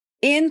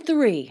In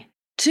 3,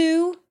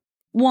 2,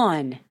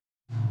 1.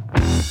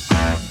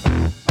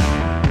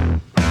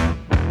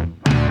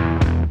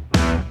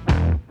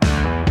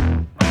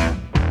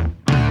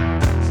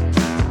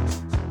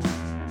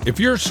 If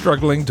you're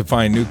struggling to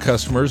find new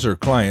customers or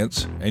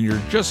clients, and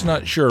you're just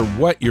not sure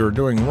what you're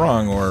doing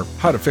wrong or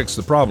how to fix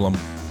the problem,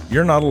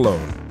 you're not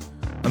alone.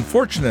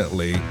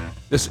 Unfortunately,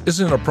 this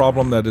isn't a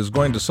problem that is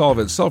going to solve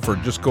itself or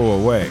just go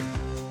away.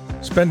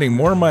 Spending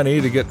more money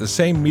to get the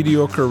same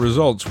mediocre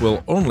results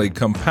will only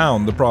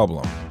compound the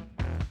problem.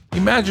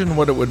 Imagine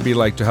what it would be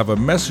like to have a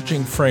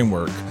messaging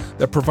framework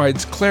that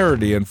provides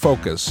clarity and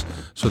focus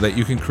so that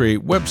you can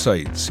create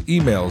websites,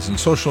 emails, and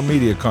social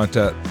media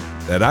content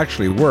that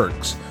actually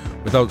works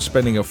without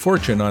spending a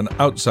fortune on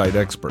outside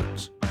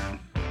experts.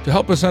 To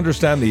help us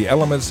understand the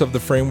elements of the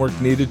framework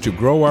needed to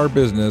grow our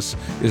business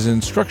is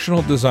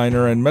instructional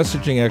designer and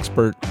messaging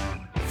expert,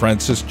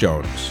 Francis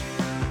Jones.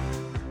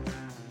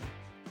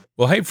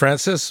 Well, hey,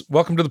 Francis,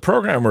 welcome to the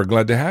program. We're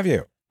glad to have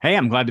you. Hey,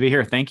 I'm glad to be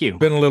here. Thank you.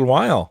 Been a little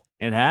while.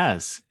 It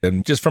has.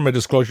 And just from a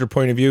disclosure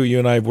point of view, you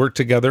and I have worked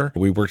together.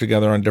 We work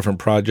together on different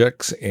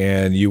projects,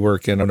 and you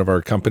work in one of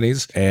our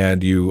companies,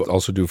 and you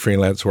also do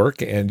freelance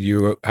work, and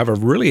you have a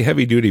really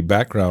heavy-duty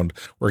background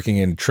working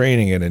in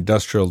training and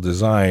industrial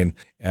design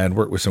and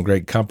work with some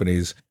great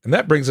companies. And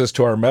that brings us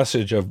to our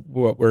message of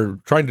what we're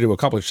trying to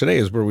accomplish today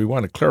is where we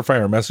want to clarify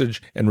our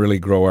message and really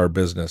grow our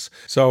business.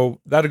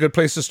 So that a good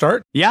place to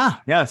start? Yeah,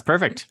 that's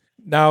perfect.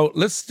 Now,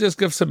 let's just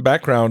give some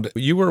background.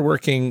 You were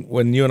working,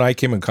 when you and I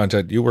came in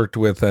contact, you worked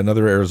with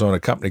another Arizona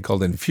company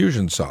called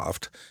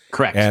Infusionsoft.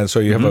 Correct. And so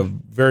you have a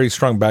very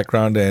strong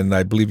background, and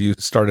I believe you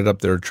started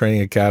up their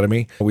training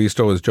academy. We used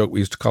to always joke, we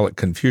used to call it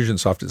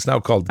Confusionsoft. It's now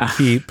called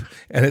Keep,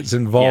 and it's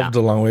involved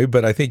a long way,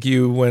 but I think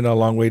you went a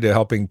long way to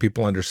helping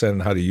people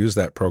understand how to use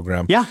that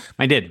program. Yeah,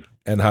 I did.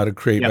 And how to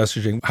create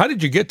messaging. How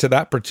did you get to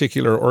that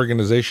particular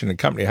organization and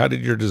company? How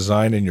did your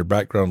design and your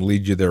background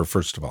lead you there,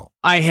 first of all?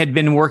 I had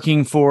been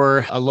working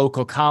for a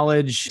local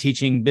college,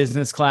 teaching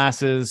business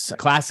classes.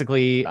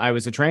 Classically, I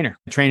was a trainer,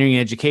 training and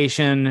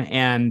education.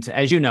 And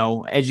as you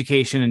know,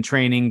 education and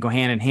training go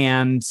hand in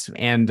hand.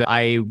 And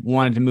I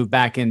wanted to move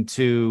back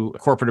into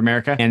corporate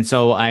America. And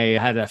so I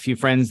had a few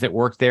friends that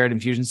worked there at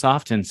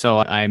Infusionsoft. And so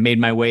I made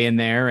my way in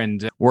there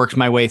and worked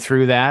my way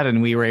through that.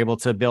 And we were able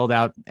to build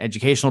out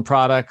educational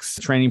products,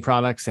 training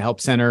products, the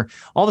help center,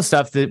 all the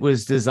stuff that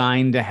was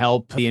designed to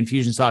help the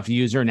Infusionsoft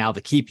user, now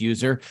the Keep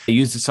user,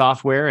 use the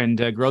software and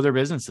grow their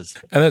businesses.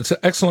 And it's an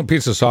excellent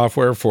piece of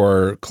software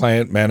for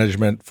client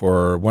management,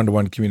 for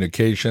one-to-one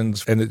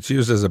communications, and it's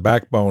used as a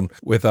backbone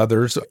with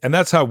others. And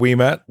that's how we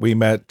met. We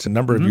met a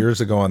number of years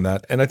ago on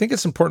that. And I think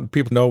it's important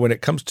people know when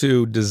it comes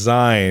to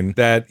design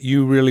that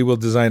you really will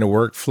design a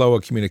workflow, a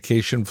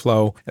communication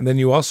flow, and then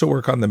you also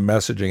work on the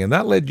messaging. And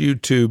that led you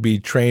to be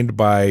trained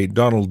by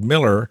Donald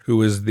Miller,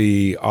 who is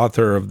the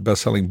author of the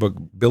best-selling book,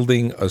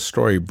 Building a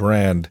Story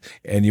Brand.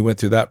 And you went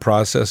through that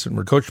process and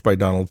were coached by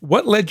Donald.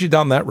 What led you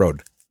down that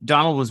road?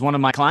 Donald was one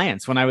of my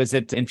clients when I was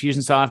at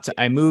Infusionsoft.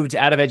 I moved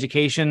out of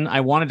education. I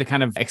wanted to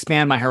kind of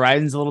expand my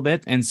horizons a little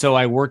bit. And so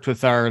I worked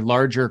with our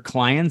larger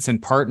clients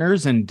and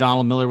partners, and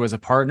Donald Miller was a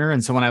partner.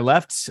 And so when I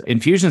left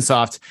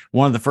Infusionsoft,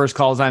 one of the first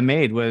calls I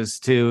made was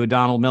to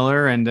Donald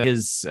Miller, and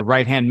his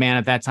right-hand man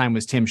at that time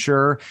was Tim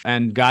Schur,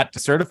 and got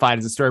certified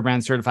as a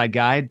StoryBrand certified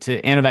guide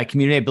to enter that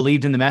community. I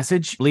believed in the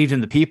message, believed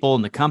in the people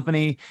and the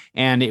company,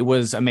 and it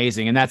was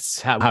amazing. And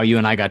that's how you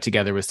and I got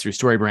together, was through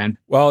StoryBrand.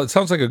 Well, it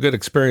sounds like a good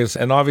experience.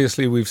 And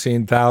obviously, we've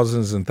seen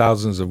thousands and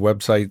thousands of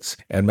websites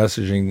and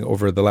messaging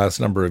over the last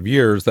number of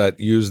years that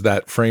use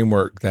that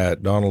framework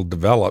that Donald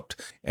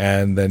developed,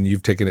 and then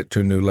you've taken it to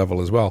a new level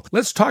as well.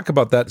 Let's talk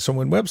about that. So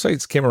when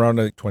websites came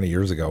around 20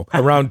 years ago,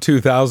 around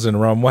 2000,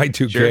 around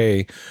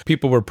Y2K,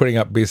 people were putting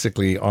up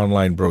basically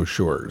online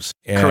brochures.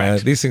 And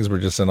Correct. These things were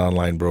just an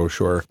online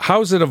brochure.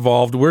 How's it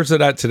evolved? Where's it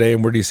at today,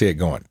 and where do you see it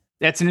going?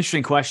 That's an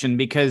interesting question,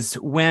 because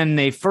when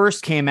they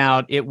first came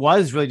out, it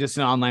was really just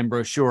an online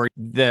brochure.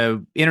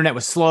 The internet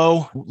was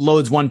slow,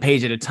 loads one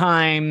page at a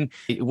time.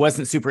 It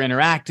wasn't super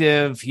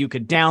interactive. You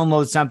could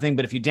download something,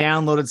 but if you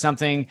downloaded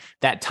something,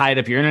 that tied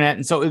up your internet.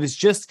 And so it was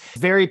just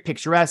very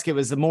picturesque. It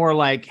was more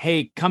like,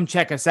 hey, come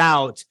check us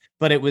out.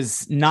 But it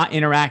was not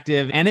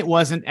interactive, and it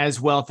wasn't as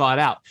well thought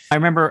out. I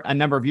remember a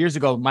number of years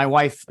ago, my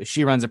wife,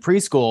 she runs a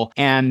preschool,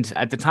 and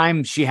at the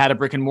time she had a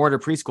brick and mortar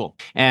preschool.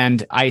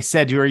 And I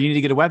said to her, you need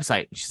to get a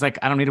website. She's like,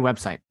 I don't need a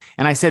website.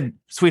 And I said,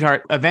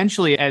 sweetheart,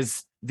 eventually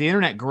as the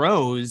internet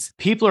grows,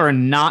 people are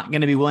not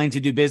going to be willing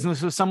to do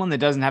business with someone that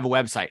doesn't have a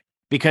website,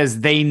 because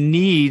they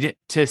need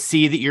to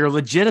see that you're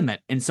legitimate.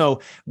 And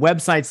so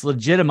websites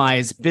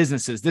legitimize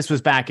businesses. This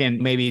was back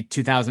in maybe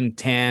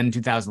 2010,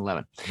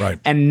 2011. Right.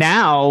 And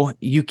now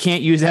you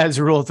can't use that as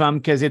a rule of thumb,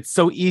 because it's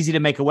so easy to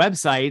make a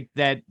website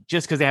that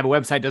just because they have a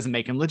website doesn't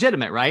make them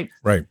legitimate, right?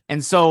 Right.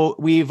 And so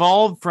we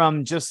evolved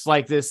from just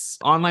like this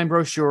online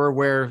brochure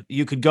where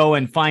you could go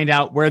and find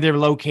out where they're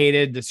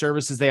located, the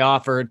services they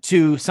offer,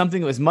 to something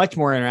that was much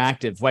more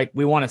interactive. Like,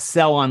 we want to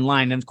sell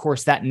online. And of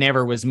course, that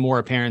never was more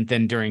apparent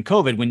than during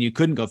COVID, when you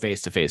couldn't go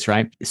face to face,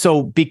 right?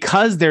 So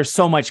because there's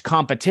so much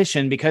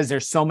competition, because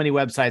there's so many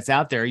websites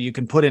out there, you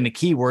can put in a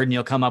keyword and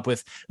you'll come up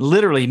with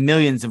literally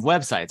millions of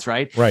websites,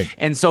 right? Right.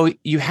 And so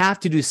you have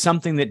to do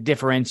something that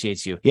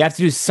differentiates you. You have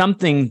to do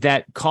something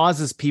that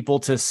causes people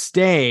to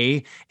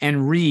stay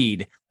and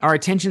read. Our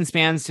attention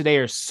spans today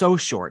are so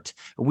short.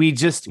 We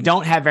just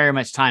don't have very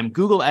much time.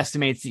 Google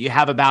estimates that you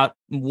have about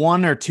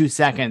 1 or 2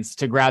 seconds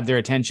to grab their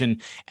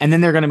attention, and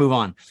then they're going to move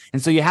on.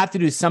 And so you have to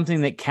do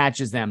something that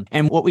catches them.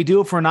 And what we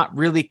do if we're not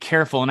really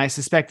careful, and I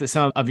suspect that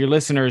some of your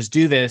listeners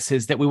do this,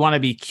 is that we want to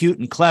be cute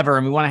and clever,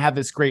 and we want to have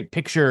this great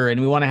picture,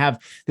 and we want to have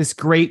this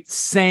great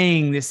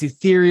saying, this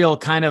ethereal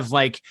kind of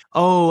like,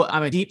 oh,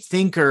 I'm a deep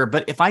thinker.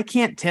 But if I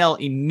can't tell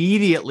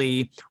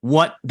immediately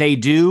what they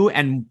do,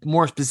 and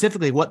more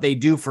specifically what they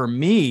do for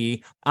me,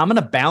 I'm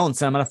going to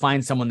balance it. I'm going to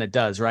find someone that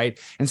does, right?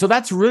 And so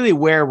that's really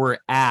where we're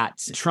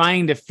at,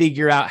 trying to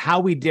figure out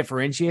how we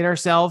differentiate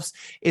ourselves.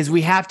 Is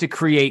we have to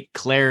create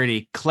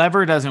clarity.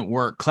 Clever doesn't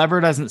work. Clever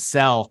doesn't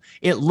sell.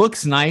 It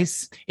looks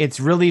nice. It's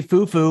really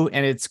foo-foo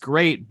and it's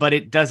great, but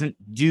it doesn't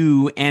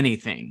do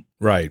anything.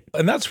 Right.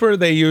 And that's where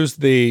they use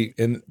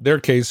in their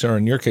case, or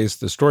in your case,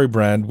 the Story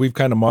brand. We've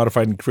kind of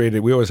modified and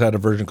created, we always had a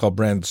version called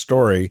Brand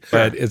Story,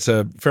 but it's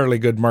a fairly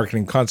good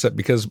marketing concept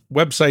because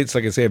websites,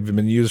 like I say, have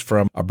been used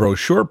from a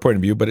brochure point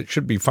of view, but it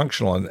should be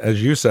functional. And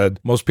as you said,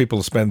 most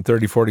people spend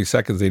 30, 40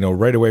 seconds. They know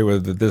right away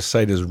whether this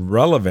site is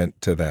relevant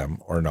to them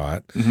or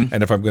not. Mm-hmm.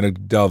 And if I'm going to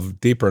delve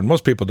deeper, and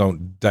most people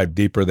don't dive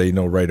deeper, they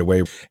know right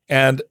away.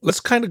 And let's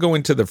kind of go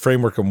into the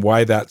framework and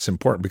why that's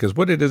important, because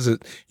what it is,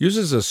 it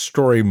uses a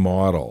story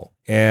model.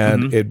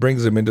 And it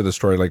brings them into the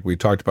story like we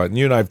talked about. And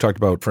you and I have talked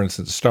about, for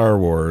instance, Star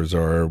Wars,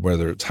 or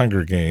whether it's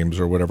Hunger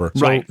Games or whatever.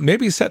 So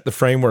maybe set the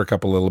framework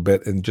up a little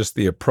bit and just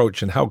the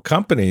approach and how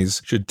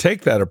companies should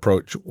take that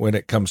approach when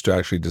it comes to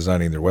actually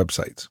designing their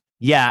websites.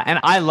 Yeah. And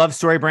I love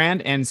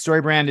StoryBrand, and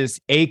StoryBrand is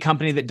a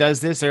company that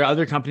does this. There are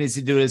other companies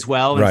that do it as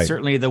well. And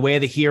certainly the way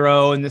of the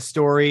hero and the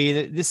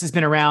story, this has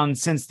been around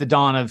since the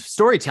dawn of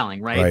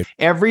storytelling, right?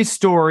 Every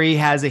story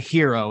has a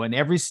hero, and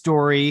every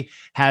story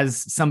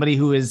has somebody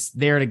who is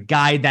there to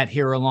guide that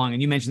hero along.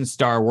 And you mentioned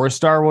Star Wars.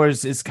 Star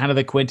Wars is kind of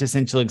the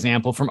quintessential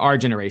example from our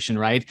generation,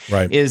 right?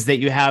 Is that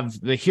you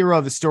have the hero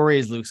of the story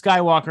is Luke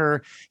Skywalker.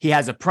 He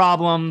has a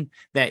problem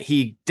that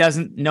he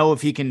doesn't know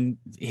if he can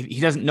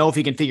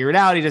figure it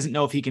out. He doesn't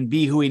know if he can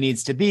be who he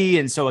needs to be.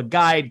 And so a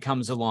guide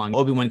comes along,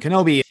 Obi-Wan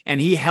Kenobi,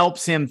 and he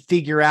helps him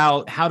figure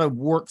out how to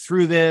work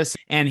through this.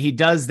 And he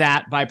does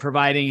that by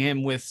providing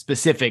him with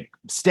specific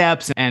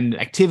steps and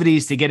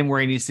activities to get him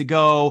where he needs to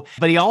go.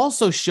 But he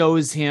also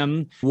shows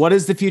him, what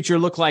does the future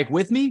look like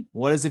with me?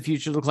 What does the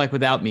future look like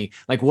without me?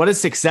 Like, what does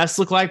success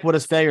look like? What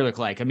does failure look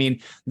like? I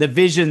mean, the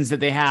visions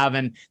that they have,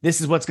 and this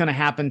is what's going to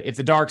happen if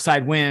the dark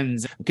side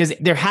wins, because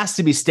there has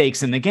to be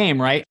stakes in the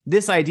game, right?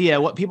 This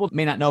idea, what people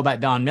may not know about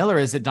Don Miller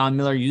is that Don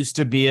Miller used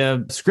to be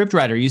a script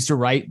writer, used to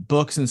write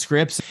books and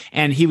scripts,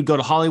 and he would go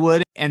to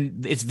Hollywood,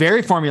 and it's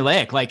very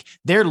formulaic. Like,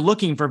 they're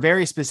looking for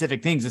very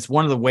specific things. It's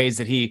one of the ways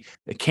that he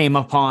came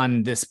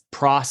upon this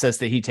process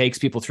that he takes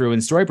people through in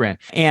StoryBrand.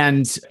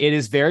 And it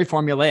is very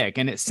formulaic,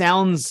 and it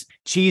sounds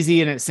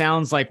cheesy and it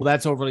sounds like, well,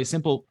 that's overly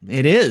simple.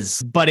 It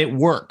is, but it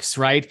works,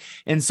 right?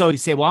 And so you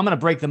say, well, I'm going to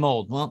break the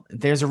mold. Well,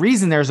 there's a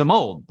reason there's a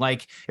mold.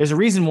 Like, there's a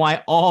reason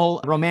why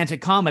all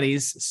romantic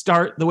comedies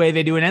start the way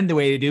they do and end the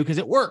way they do, because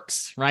it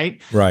works,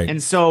 right? Right.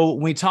 And so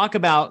when we talk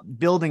about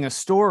building a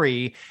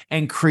story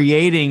and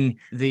creating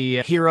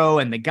the hero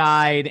and the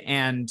guide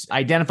and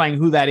identifying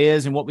who that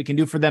is and what we can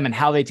do for them and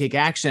how they take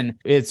action,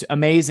 it's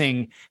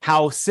amazing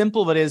how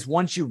simple it is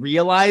once you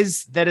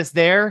realize that it's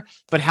there,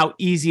 but how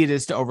easy it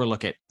is to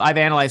overlook it. I've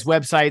analyzed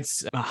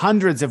websites,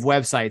 hundreds of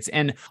websites,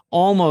 and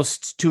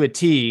almost to a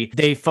T,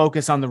 they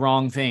focus on the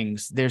wrong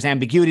things. There's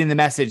ambiguity in the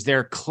message.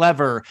 They're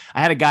clever.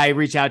 I had a guy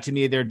reach out to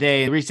me the other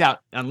day, reached out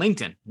on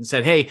LinkedIn and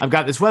said, hey, I've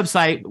got this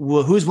website.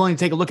 Well, who's willing to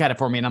take a look at it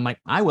for me? And I'm like,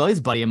 I will. He's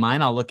a buddy of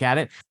mine. I'll look at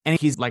it. And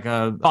he's like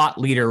a thought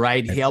leader,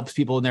 right? He helps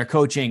people in their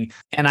coaching.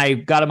 And I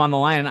got him on the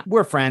line, and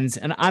we're friends,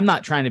 and I'm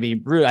not trying to be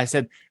rude. I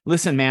said,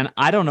 listen, man,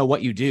 I don't know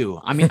what you do.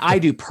 I mean, I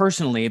do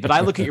personally, but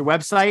I look at your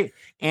website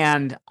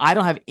and I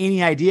don't have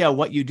any idea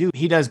what you do.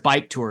 He does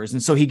bike tours.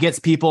 And so he gets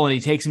people and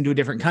he takes them to a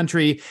different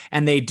country,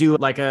 and they do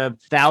like a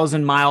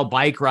 1,000-mile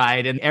bike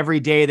ride. And every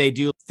day they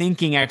do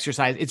thinking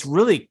exercise. It's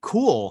really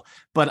cool,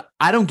 but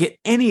I don't get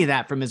any of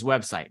that from his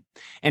website.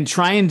 And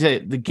trying to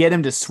get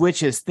him to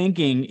switch his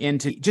thinking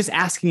into just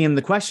asking him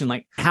the question,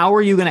 like, how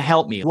are you going to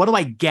help me? What do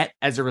I get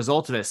as a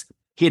result of this?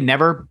 He had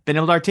never been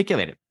able to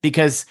articulate it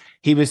because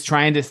he was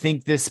trying to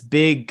think this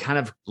big kind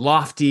of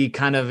lofty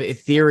kind of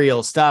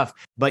ethereal stuff,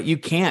 but you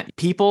can't.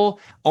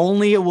 People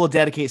only will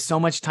dedicate so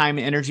much time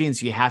and energy, and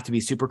so you have to be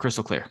super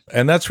crystal clear.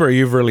 And that's where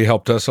you've really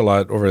helped us a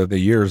lot over the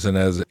years. And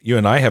as you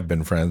and I have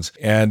been friends,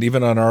 and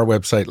even on our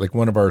website, like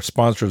one of our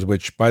sponsors,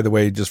 which, by the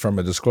way, just from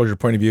a disclosure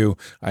point of view,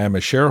 I am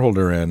a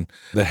shareholder in,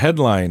 the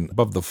headline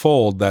above the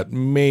fold, that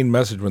main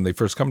message when they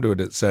first come to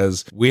it, it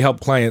says, we help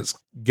clients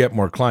get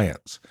more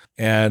clients.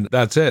 And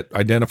that's it.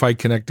 Identify,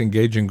 connect,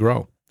 engage, and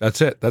grow.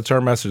 That's it. That's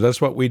our message.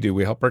 That's what we do.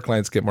 We help our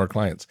clients get more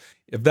clients.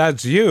 If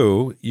that's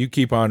you, you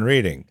keep on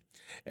reading.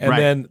 And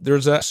then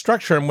there's a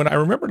structure. And when I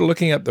remember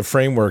looking at the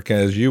framework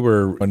as you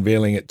were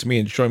unveiling it to me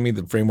and showing me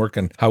the framework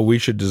and how we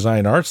should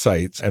design our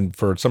sites and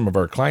for some of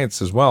our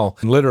clients as well,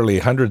 literally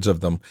hundreds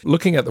of them,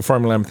 looking at the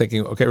formula, I'm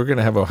thinking, okay, we're going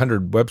to have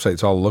 100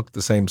 websites all look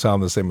the same,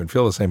 sound the same, and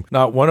feel the same.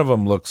 Not one of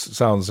them looks,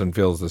 sounds, and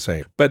feels the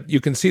same. But you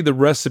can see the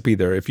recipe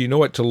there. If you know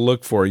what to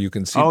look for, you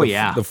can see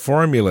the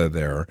formula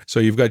there. So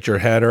you've got your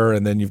header,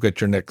 and then you've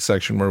got your next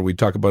section where we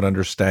talk about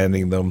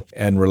understanding them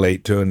and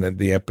relate to and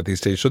the empathy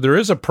stage. So there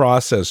is a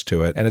process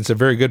to it, and it's a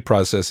very good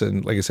process.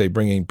 And like I say,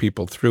 bringing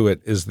people through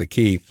it is the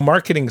key.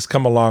 Marketing's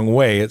come a long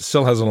way. It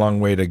still has a long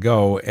way to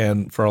go.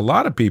 And for a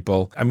lot of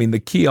people, I mean, the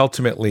key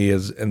ultimately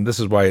is, and this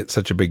is why it's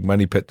such a big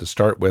money pit to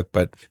start with,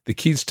 but the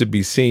key is to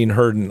be seen,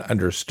 heard, and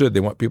understood. They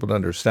want people to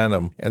understand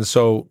them. And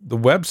so the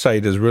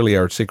website is really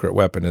our secret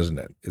weapon, isn't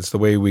it? It's the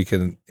way we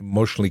can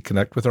emotionally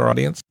connect with our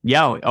audience.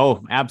 Yeah.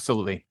 Oh,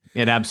 absolutely.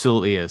 It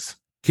absolutely is.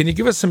 Can you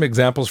give us some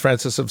examples,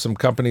 Francis, of some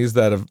companies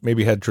that have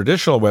maybe had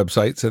traditional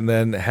websites and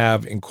then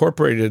have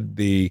incorporated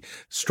the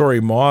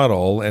story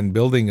model and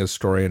building a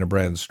story and a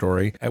brand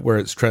story where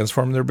it's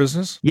transformed their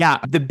business? Yeah.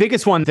 The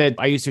biggest one that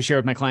I used to share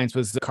with my clients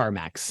was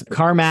CarMax.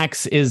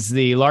 CarMax is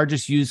the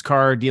largest used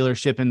car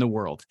dealership in the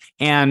world.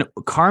 And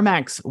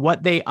CarMax,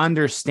 what they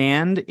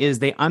understand is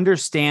they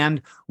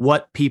understand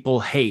what people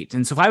hate.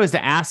 And so if I was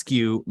to ask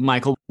you,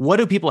 Michael, what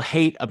do people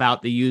hate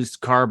about the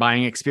used car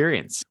buying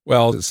experience?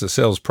 Well, it's the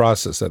sales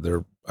process that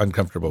they're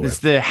uncomfortable with. It's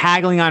the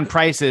haggling on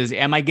prices.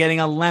 Am I getting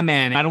a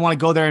lemon? I don't want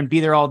to go there and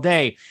be there all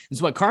day. And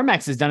so what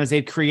CarMax has done is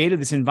they've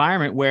created this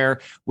environment where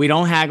we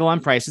don't haggle on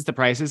prices. The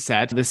price is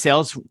set. The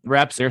sales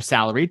reps, they're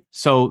salaried.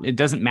 So it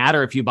doesn't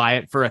matter if you buy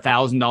it for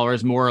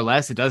 $1,000 more or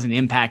less. It doesn't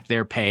impact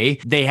their pay.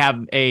 They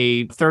have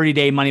a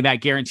 30-day money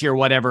back guarantee or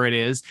whatever it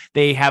is.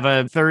 They have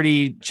a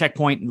 30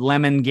 checkpoint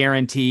lemon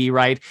guarantee,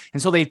 right?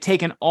 And so they've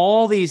taken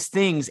all these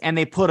things and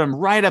they put them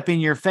right up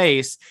in your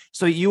face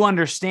so that you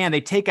understand.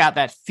 They take out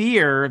that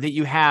fear that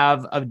you have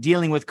of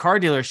dealing with car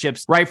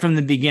dealerships right from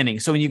the beginning.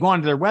 So when you go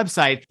onto their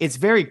website, it's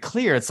very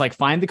clear. It's like,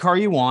 find the car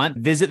you want,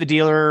 visit the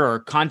dealer or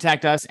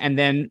contact us, and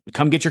then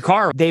come get your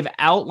car. They've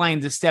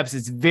outlined the steps.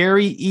 It's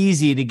very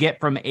easy to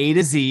get from A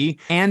to Z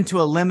and to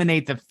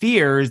eliminate the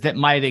fears that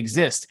might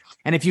exist.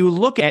 And if you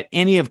look at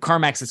any of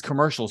CarMax's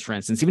commercials, for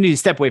instance, even if you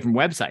step away from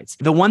websites,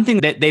 the one thing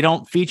that they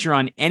don't feature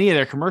on any of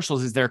their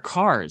commercials is their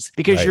cars,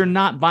 because you're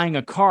not buying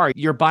a car,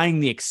 you're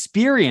buying the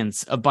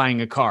experience of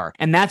buying a car.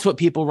 And that's what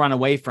people run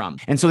away from.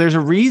 And so there's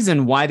a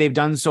reason why they've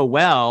done so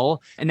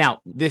well. And now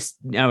this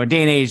day and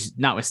age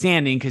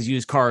notwithstanding, because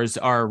used cars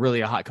are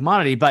really a hot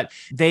commodity, but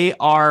they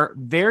are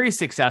very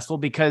successful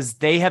because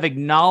they have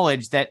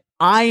acknowledged that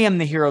I am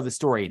the hero of the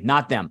story,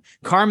 not them.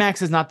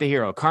 CarMax is not the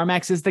hero.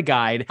 CarMax is the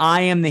guide. I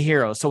am the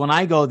hero. So when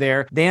I go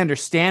there, they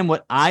understand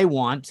what I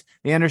want.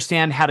 They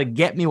understand how to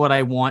get me what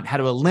I want, how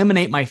to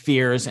eliminate my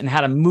fears, and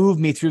how to move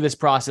me through this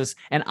process.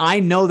 And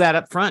I know that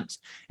up front.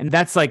 And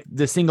that's like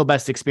the single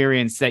best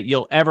experience that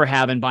you'll ever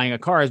have in buying a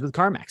car is with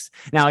CarMax.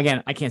 Now,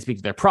 again, I can't speak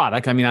to their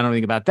product. I mean, I don't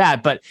think about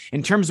that. But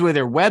in terms of where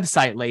their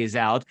website lays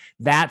out,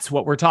 that's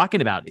what we're talking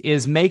about,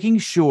 is making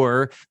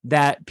sure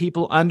that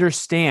people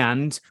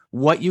understand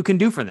what you can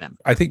do for them.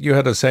 I think you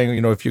had a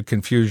saying, if you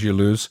confuse, you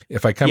lose.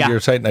 If I come to your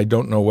site and I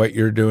don't know what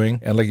you're doing,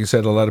 and like you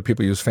said, a lot of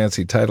people use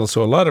fancy titles.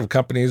 So a lot of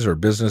companies or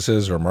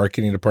businesses or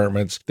marketing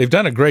departments, they've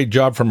done a great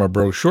job from a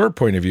brochure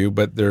point of view,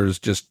 but there's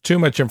just too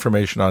much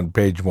information on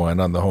page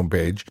one, on the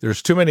homepage.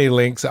 There's too many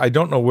links. I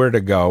don't know where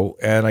to go.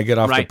 And I get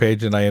off the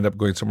page and I end up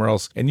going somewhere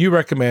else. And you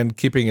recommend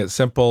keeping it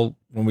simple.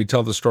 When we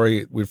tell the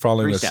story, we're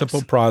following a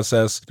simple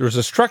process. There's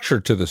a structure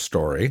to the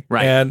story.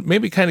 Right. And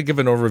maybe kind of give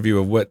an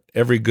overview of what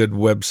every good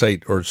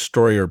website or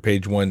story or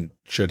page one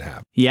should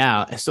have.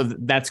 Yeah, so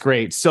that's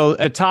great. So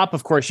at top,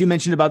 of course, you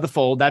mentioned about the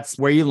fold. That's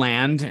where you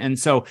land. And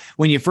so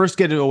when you first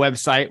get to a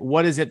website,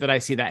 what is it that I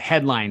see, that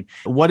headline?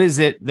 What is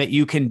it that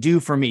you can do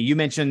for me? You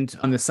mentioned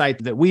on the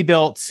site that we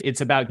built, it's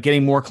about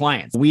getting more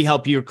clients. We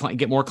help you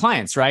get more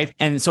clients, right?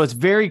 And so it's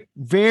very,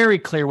 very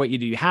clear what you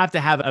do. You have to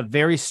have a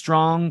very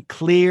strong,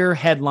 clear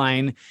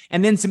headline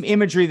and then some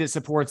imagery that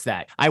supports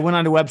that. I went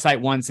on a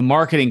website once, a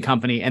marketing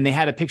company, and they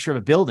had a picture of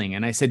a building.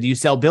 And I said, do you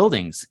sell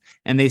buildings?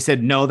 And they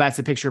said, no, that's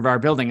a picture of our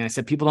building. And I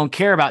said, people don't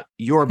care about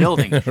your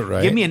building.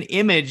 Right. Give me an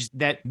image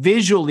that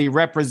visually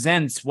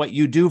represents what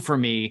you do for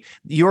me.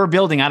 Your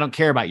building, I don't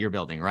care about your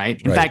building, right?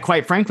 In fact,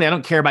 quite frankly, I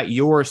don't care about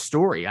your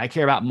story. I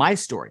care about my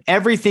story.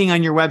 Everything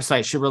on your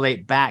website should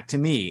relate back to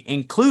me,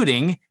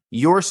 including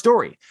your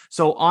story.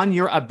 So on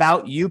your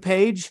About You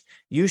page,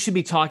 you should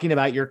be talking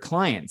about your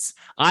clients.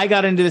 I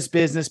got into this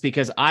business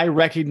because I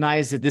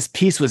recognized that this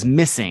piece was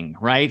missing,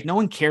 right? No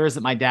one cares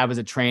that my dad was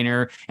a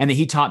trainer and that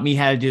he taught me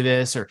how to do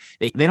this, or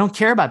they don't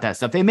care about that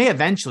stuff. They may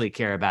eventually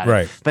care about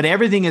it, but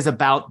everything is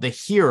about the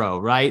hero,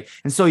 right?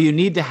 And so you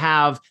need to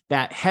have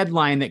that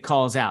headline that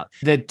calls out.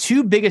 The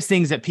two biggest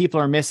things that people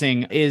are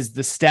missing is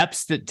the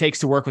steps that it takes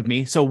to work with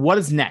me. So what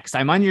is next?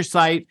 I'm on your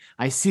site.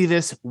 I see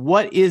this.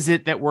 What is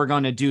it that we're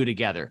going to do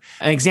together?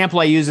 An example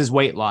I use is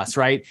weight loss,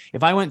 right?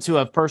 If I went to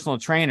a personal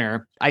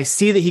trainer. I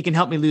see that he can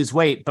help me lose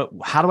weight, but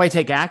how do I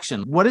take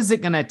action? What is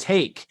it going to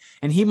take?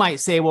 And he might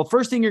say, well,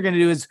 first thing you're going to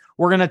do is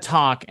we're going to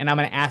talk and I'm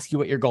going to ask you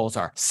what your goals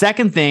are.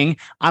 Second thing,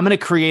 I'm going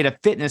to create a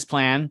fitness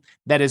plan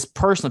that is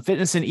personal,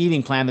 fitness and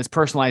eating plan that's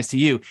personalized to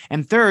you.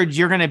 And third,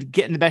 you're going to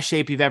get in the best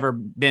shape you've ever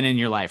been in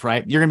your life,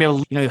 right? You're going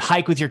to be able to,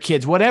 hike with your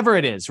kids, whatever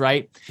it is,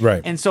 right?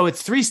 Right. And so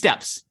it's 3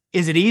 steps.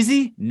 Is it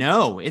easy?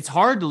 No, it's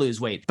hard to lose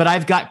weight, but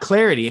I've got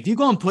clarity. If you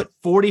go and put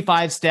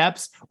 45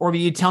 steps or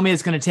you tell me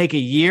it's going to take a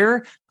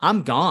year,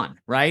 I'm gone,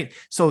 right?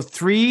 So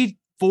 3,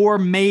 4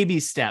 maybe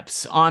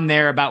steps on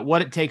there about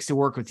what it takes to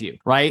work with you,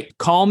 right?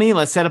 Call me.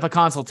 Let's set up a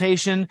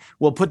consultation.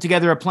 We'll put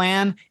together a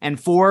plan. And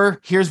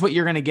 4, here's what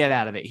you're going to get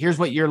out of it. Here's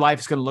what your life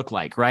is going to look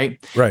like,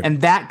 right? Right.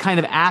 And that kind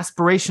of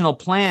aspirational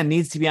plan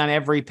needs to be on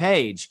every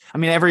page.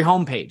 Every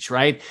homepage,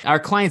 right? Our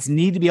clients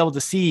need to be able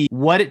to see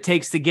what it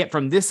takes to get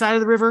from this side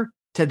of the river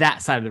to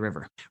that side of the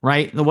river,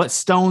 right? What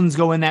stones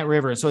go in that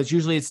river. So it's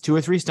 2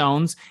 or 3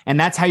 stones. And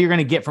that's how you're going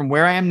to get from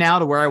where I am now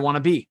to where I want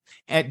to be.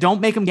 And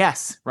don't make them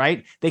guess,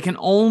 right? They can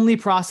only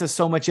process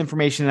so much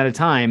information at a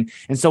time.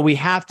 And so we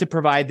have to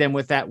provide them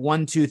with that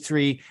 1, 2,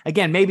 3.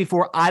 Again, maybe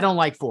 4. I don't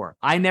like 4.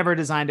 I never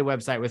designed a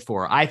website with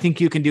 4. I think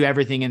you can do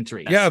everything in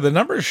 3. Yeah, the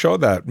numbers show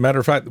that. Matter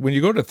of fact, when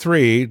you go to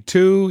 3,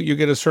 2, you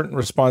get a certain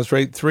response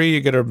rate. 3, you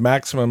get a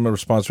maximum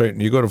response rate.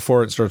 And you go to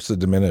 4, it starts to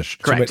diminish.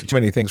 Correct. Too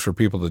many things for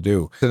people to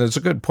do. And it's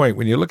a good point.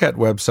 When you look at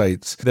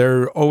websites,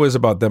 they're always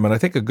about them. And I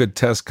think a good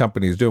test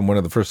companies do, and one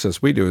of the first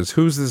tests we do is,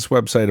 who's this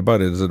website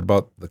about? Is it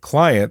about the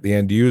client, the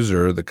end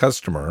user, the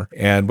customer,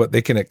 and what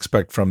they can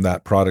expect from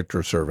that product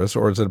or service?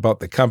 Or is it about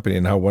the company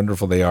and how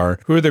wonderful they are,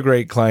 who the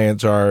great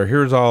clients are,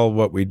 here's all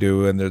what we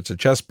do, and it's a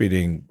chest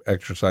beating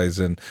exercise,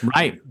 and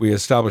right. We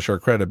establish our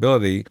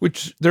credibility,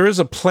 which there is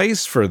a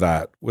place for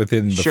that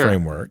within the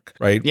framework,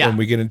 right? Yeah. When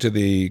we get into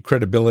the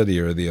credibility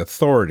or the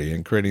authority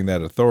and creating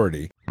that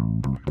authority.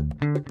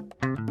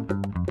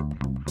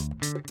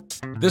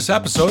 This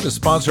episode is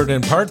sponsored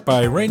in part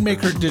by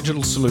Rainmaker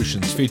Digital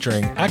Solutions,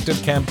 featuring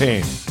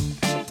ActiveCampaign.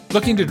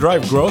 Looking to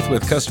drive growth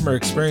with customer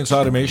experience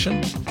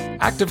automation?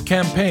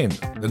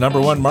 ActiveCampaign, the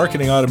 #1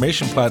 marketing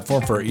automation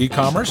platform for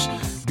e-commerce,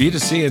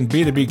 B2C and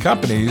B2B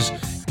companies,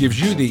 gives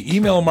you the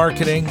email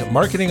marketing,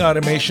 marketing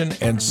automation,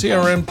 and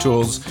CRM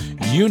tools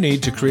you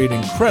need to create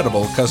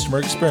incredible customer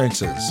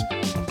experiences.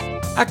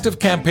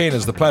 ActiveCampaign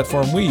is the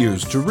platform we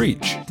use to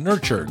reach,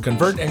 nurture,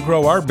 convert, and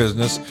grow our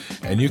business,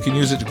 and you can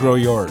use it to grow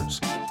yours.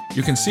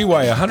 You can see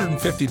why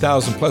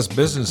 150,000 plus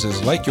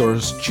businesses like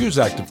yours choose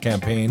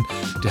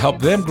ActiveCampaign to help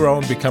them grow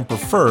and become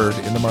preferred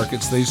in the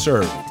markets they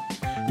serve.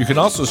 You can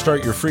also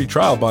start your free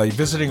trial by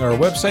visiting our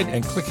website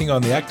and clicking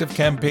on the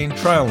ActiveCampaign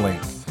trial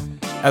link.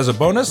 As a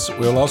bonus,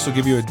 we'll also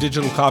give you a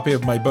digital copy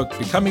of my book,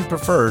 Becoming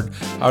Preferred: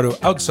 How to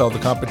Outsell the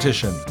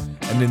Competition.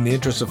 And in the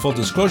interest of full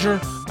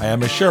disclosure, I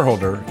am a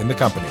shareholder in the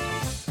company.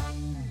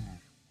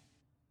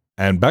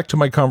 And back to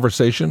my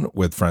conversation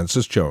with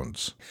Francis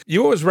Jones.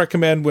 You always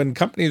recommend when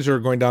companies are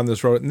going down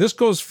this road, and this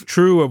goes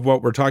true of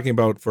what we're talking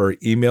about for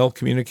email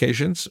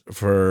communications,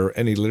 for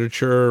any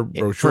literature,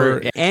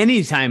 brochure. For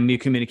anytime you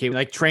communicate,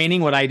 like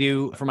training, what I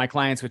do for my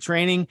clients with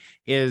training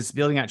is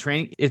building out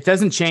training. It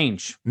doesn't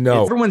change.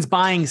 No. Everyone's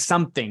buying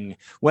something,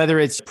 whether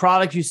it's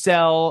product you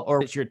sell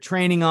or it's your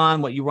training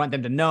on what you want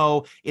them to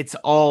know. It's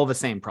all the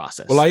same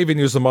process. Well, I even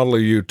use the model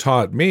you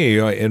taught me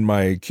in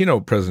my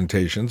keynote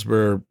presentations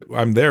where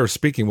I'm there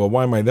speaking. Well,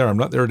 why am I there? I'm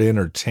not there to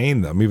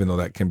entertain them, even though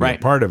that can be a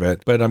part of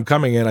it. But I'm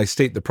coming in, I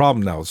state the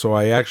problem now. So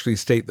I actually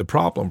state the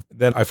problem.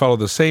 Then I follow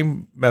the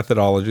same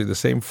methodology, the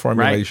same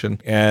formulation.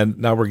 Right. And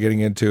now we're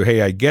getting into,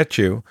 hey, I get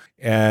you.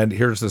 And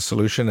here's the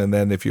solution. And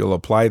then if you'll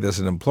apply this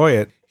and employ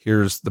it,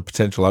 here's the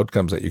potential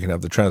outcomes that you can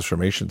have, the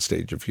transformation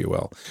stage, if you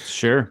will.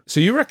 Sure. So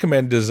you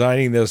recommend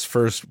designing this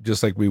first,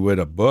 just like we would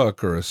a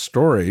book or a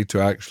story, to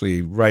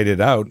actually write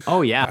it out.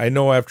 Oh, yeah. I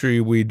know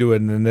after we do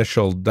an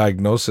initial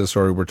diagnosis,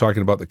 or we're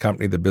talking about the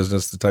company, the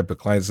business, the type of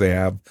clients they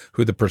have,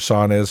 who the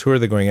persona is, who are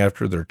they going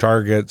after, their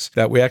targets,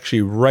 that we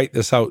actually write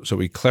this out. So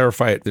we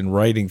clarify it in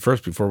writing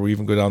first before we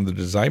even go down the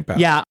design path.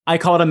 Yeah. I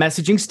call it a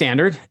messaging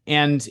standard.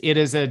 And it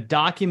is a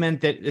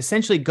document that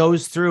essentially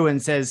goes through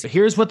and says,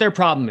 here's what their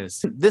problem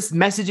is. This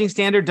messaging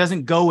standard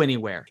doesn't go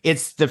anywhere.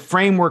 It's the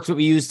framework that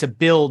we use to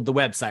build the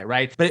website,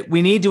 right? But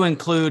we need to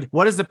include,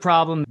 what is the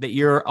problem that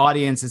your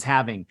audience is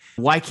having?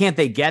 Why can't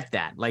they get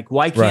that? Like,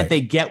 why can't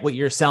they get what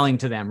you're selling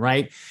to them,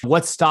 right?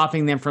 What's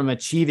stopping them from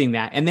achieving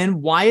that? And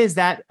then why is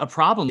that a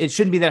problem? It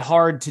shouldn't be that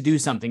hard to do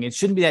something. It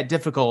shouldn't be that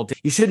difficult.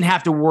 You shouldn't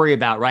have to worry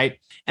about, right?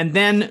 And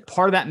then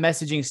part of that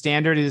messaging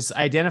standard is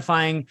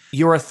identifying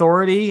your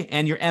authority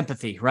and your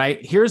empathy, right?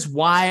 Here's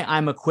why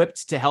I'm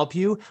equipped to help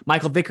you.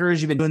 Michael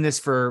Vickers, you've been doing this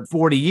for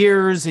 40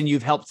 years and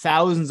you've helped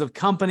thousands of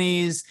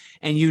companies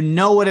and you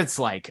know what it's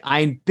like.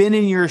 I've been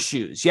in your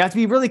shoes. You have to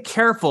be really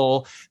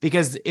careful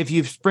because if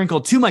you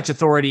sprinkle too much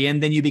authority in,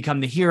 then you become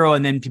the hero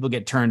and then people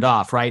get turned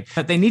off, right?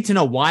 But they need to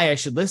know why I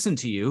should listen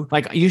to you.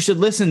 Like, you should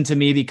listen to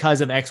me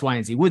because of X, Y,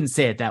 and Z. Wouldn't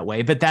say it that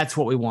way, but that's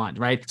what we want,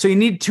 right? So you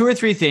need 2 or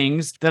 3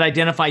 things that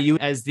identify you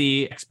as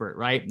the expert,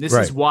 right? This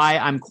is why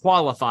I'm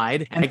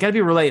qualified, and I got to be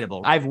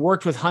relatable. I've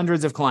worked with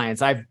hundreds of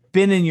clients. I've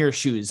been in your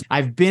shoes.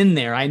 I've been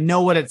there. I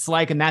know what it's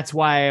like. And that's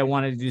why I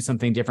wanted to do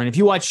something different. If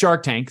you watch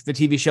Shark Tank, the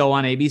TV show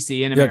on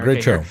ABC in America,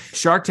 great show.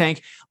 Shark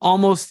Tank,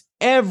 almost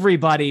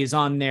everybody's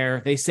on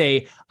there. They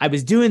say, I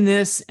was doing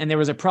this and there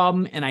was a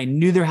problem and I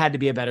knew there had to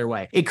be a better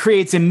way. It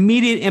creates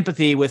immediate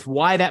empathy with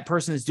why that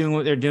person is doing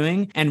what they're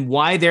doing and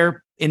why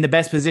they're in the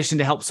best position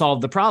to help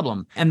solve the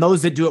problem. And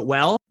those that do it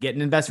well get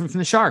an investment from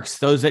the sharks.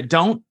 Those that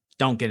don't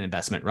get an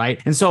investment, right?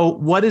 And so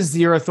what is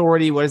your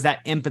authority? What is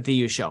that empathy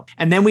you show?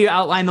 And then we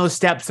outline those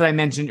steps that I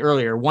mentioned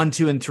earlier, 1,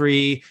 2, and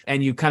 3,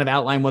 and you kind of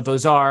outline what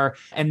those are.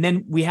 And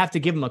then we have to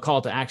give them a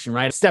call to action,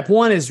 right? Step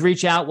 1 is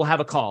reach out, we'll have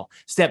a call.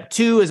 Step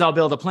 2 is I'll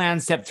build a plan.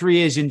 Step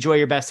 3 is enjoy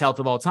your best health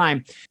of all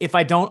time. If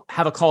I don't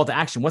have a call to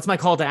action, what's my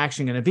call to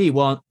action going to be?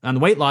 Well, on the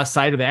weight loss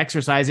side of the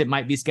exercise, it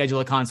might be schedule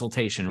a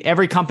consultation.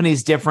 Every company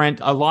is different.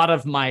 A lot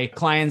of my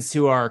clients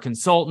who are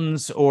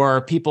consultants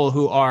or people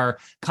who are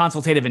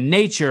consultative in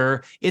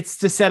nature, it's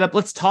to set up,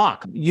 let's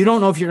talk. You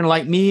don't know if you're going to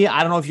like me.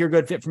 I don't know if you're a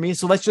good fit for me.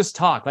 So let's just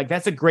talk. Like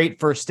that's a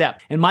great first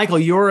step. And Michael,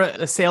 you're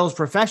a sales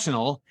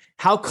professional.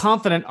 How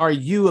confident are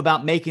you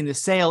about making the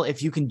sale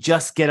if you can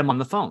just get them on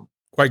the phone?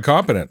 Quite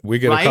confident. We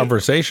get a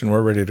conversation,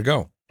 we're ready to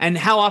go. And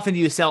how often do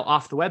you sell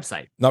off the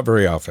website? Not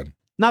very often.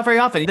 Not very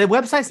often. The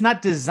website's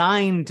not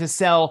designed to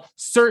sell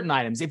certain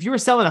items. If you were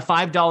selling a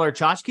 $5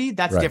 tchotchke,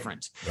 that's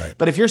different. Right.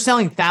 But if you're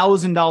selling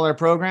 $1,000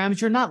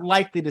 programs, you're not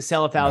likely to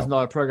sell a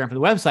 $1,000 program for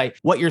the website.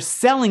 What you're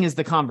selling is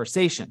the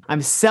conversation.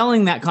 I'm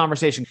selling that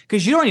conversation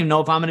because you don't even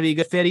know if I'm going to be a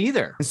good fit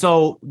either. And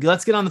so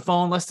let's get on the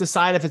phone. Let's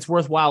decide if it's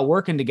worthwhile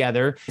working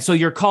together. So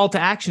your call to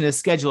action is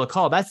schedule a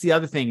call. That's the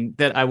other thing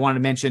that I want to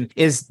mention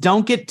is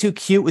don't get too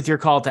cute with your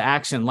call to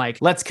action. Like,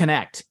 let's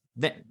connect.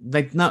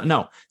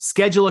 No,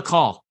 schedule a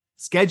call.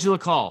 Schedule a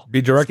call. Be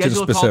direct and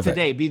specific. Schedule a call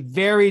today. Be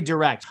very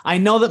direct. I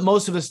know that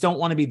most of us don't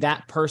want to be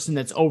that person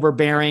that's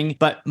overbearing,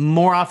 but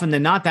more often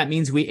than not, that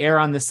means we err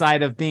on the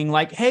side of being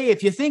like, hey,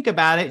 if you think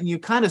about it and you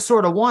kind of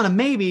sort of want to,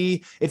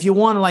 maybe if you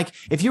want to, like,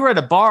 if you were at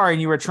a bar and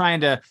you were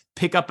trying to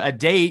pick up a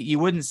date, you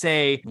wouldn't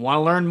say, want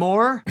to learn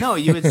more? No,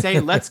 you would say,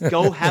 let's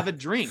go have a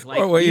drink. Like,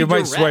 well, you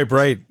might swipe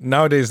right.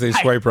 Nowadays, they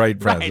swipe right,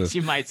 Francis. Right,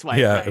 you might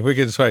swipe right. If we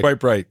can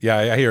swipe right. Yeah,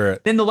 I hear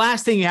it. Then the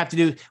last thing you have to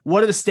do,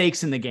 what are the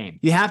stakes in the game?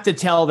 You have to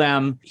tell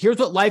them, here's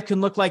what life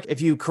can look like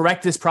if you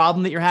correct this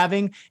problem that you're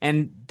having.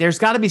 And there's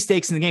got to be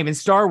stakes in the game. In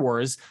Star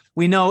Wars,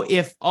 we know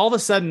if all of a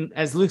sudden,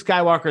 as Luke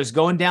Skywalker is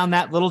going down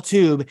that little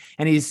tube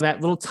and he's that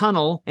little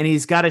tunnel and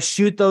he's got to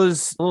shoot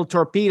those little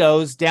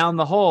torpedoes down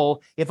the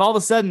hole, if all of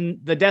a sudden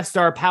the Death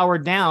Star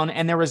powered down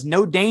and there was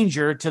no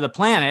danger to the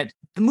planet,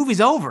 the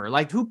movie's over.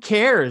 Like, who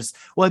cares?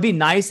 Well, it'd be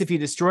nice if he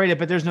destroyed it,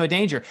 but there's no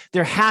danger.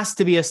 There has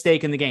to be a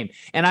stake in the game.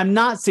 And I'm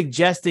not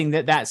suggesting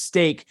that that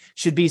stake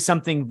should be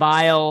something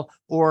vile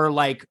or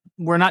like,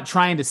 we're not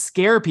trying to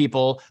scare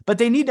people, but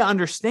they need to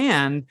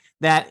understand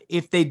that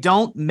if they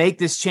don't make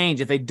this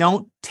change, if they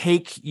don't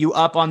take you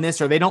up on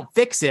this or they don't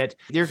fix it,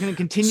 they're going to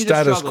continue to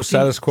struggle.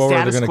 Status quo, or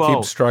they're going to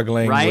keep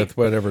struggling with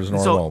whatever's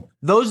normal. So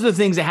those are the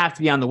things that have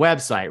to be on the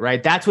website,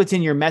 right? That's what's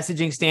in your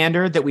messaging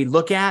standard that we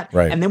look at.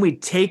 Right. And then we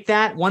take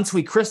that, once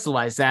we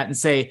crystallize that and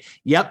say,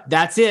 yep,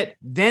 that's it.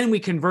 Then we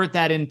convert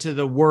that into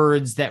the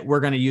words that we're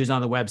going to use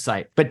on the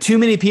website. But too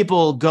many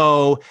people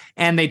go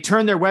and they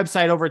turn their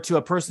website over to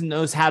a person who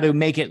knows how to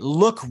make it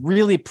look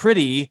really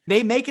pretty.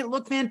 They make it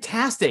look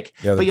fantastic.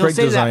 Yeah, but you'll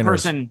say to that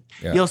designers. person,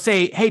 you'll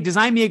say, hey,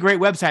 design me a great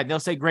website. They'll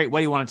say, great. What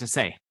do you want it to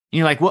say? And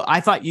you're like, well,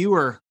 I thought you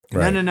were.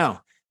 Right. No.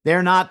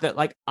 They're not that.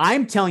 Like,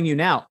 I'm telling you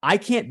now, I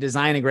can't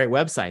design a great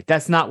website.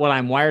 That's not what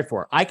I'm wired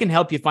for. I can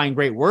help you find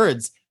great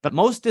words, but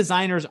most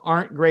designers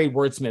aren't great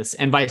wordsmiths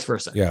and vice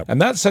versa. Yeah.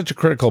 And that's such a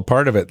critical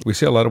part of it. We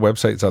see a lot of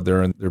websites out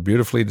there and they're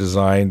beautifully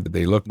designed.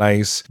 They look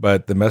nice,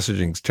 but the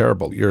messaging's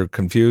terrible. You're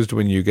confused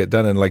when you get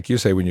done. And like you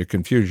say, when you're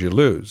confused, you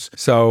lose.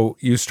 So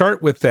you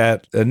start with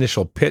that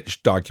initial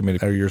pitch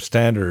document or your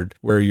standard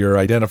where you're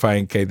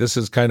identifying, okay, this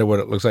is kind of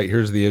what it looks like.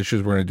 Here's the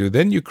issues we're going to do.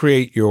 Then you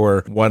create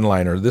your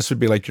one-liner. This would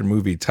be like your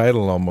movie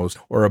title almost,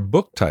 or a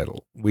book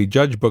title. We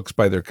judge books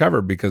by their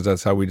cover because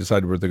that's how we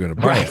decide where they're going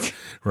to buy it,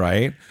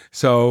 right?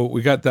 So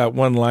we got that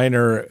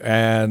one-liner,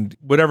 and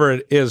whatever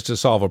it is to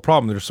solve a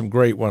problem, there's some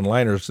great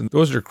one-liners, and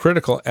those are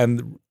critical.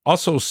 And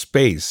also,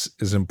 space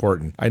is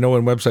important. I know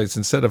in websites,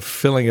 instead of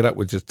filling it up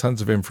with just tons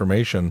of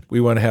information,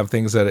 we want to have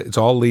things that it's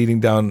all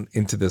leading down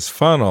into this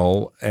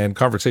funnel and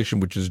conversation,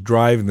 which is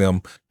driving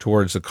them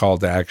towards the call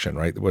to action,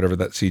 right? Whatever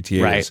that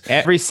CTA is.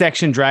 Every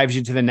section drives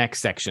you to the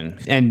next section,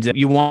 and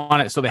you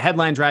want it. So the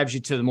headline drives you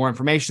to the more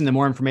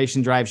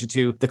information drives you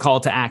to the call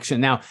to action.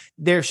 Now,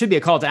 there should be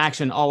a call to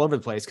action all over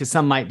the place because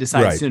some might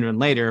decide sooner than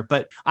later,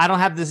 but I don't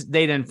have this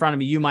data in front of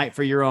me. You might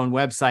for your own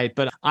website,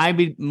 but I'd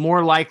be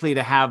more likely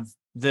to have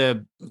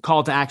the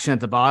call to action at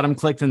the bottom,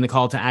 click then the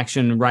call to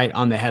action right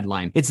on the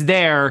headline. It's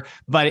there,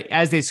 but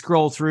as they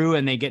scroll through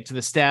and they get to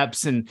the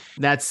steps, and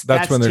that's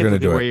when they're going to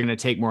do where it. you're going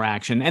to take more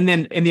action. And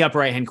then in the upper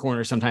right-hand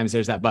corner, sometimes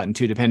there's that button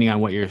too, depending on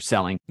what you're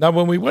selling. Now,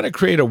 when we want to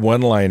create a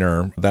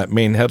one-liner, that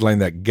main headline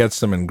that gets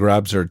them and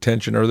grabs their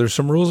attention, are there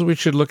some rules we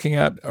should looking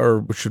at or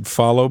we should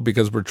follow?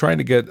 Because we're trying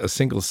to get a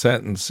single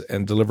sentence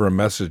and deliver a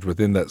message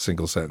within that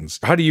single sentence.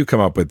 How do you come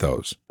up with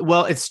those?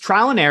 Well, it's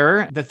trial and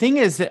error. The thing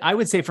is that I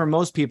would say for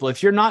most people,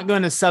 if you're not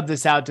going to sub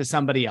this out to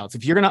somebody else,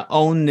 if you're going to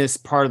own this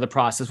part of the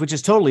process, which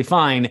is totally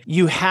fine,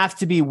 you have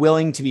to be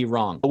willing to be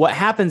wrong. What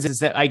happens is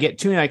that I get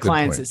too many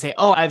clients that say,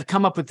 oh, I've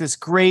come up with this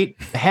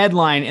great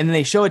headline, and then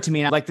they show it to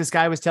me. And like this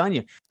guy was telling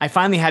you, I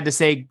finally had to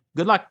say,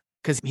 good luck,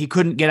 because he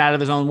couldn't get out of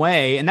his own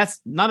way. And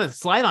that's not a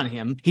slight on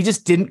him. He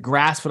just didn't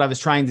grasp what I was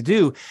trying to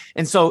do.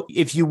 And so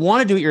if you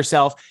want to do it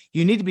yourself,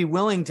 you need to be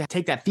willing to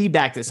take that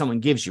feedback that someone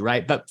gives you,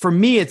 right? But for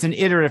me, it's an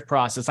iterative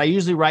process. I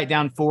usually write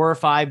down 4 or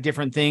 5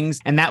 different things,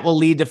 and that will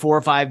lead to 4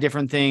 or 5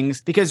 different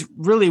things, because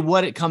really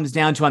what it comes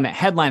down to on that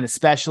headline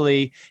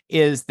especially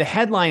is the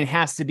headline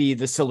has to be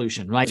the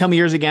solution, right? Tell me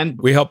yours again.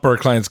 We help our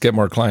clients get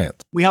more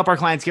clients. We help our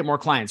clients get more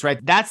clients, right?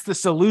 That's the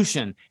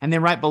solution. And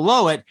then right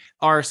below it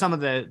are some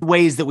of the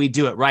ways that we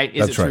do it, right?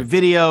 Is it through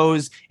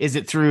videos? Is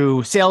it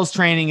through sales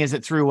training? Is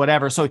it through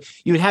whatever? So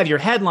you would have your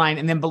headline,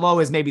 and then below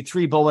is maybe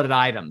 3 bulleted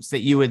items that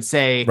you would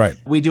say, right,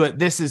 we do it.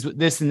 This is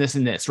this and this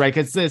and this, right?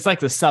 It's like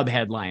the sub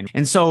headline.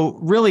 And so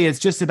really it's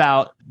just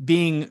about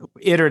being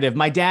iterative.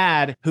 My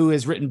dad, who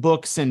has written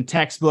books and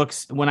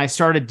textbooks, when I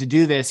started to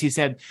do this, he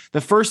said, the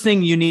first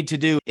thing you need to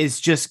do is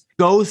just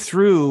go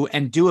through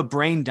and do a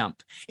brain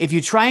dump. If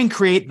you try and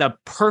create the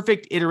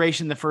perfect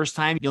iteration the first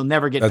time, you'll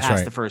never get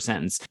past the first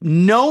sentence.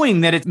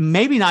 Knowing that it's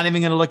maybe not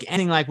even going to look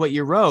anything like what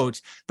you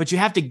wrote, but you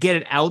have to get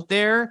it out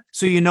there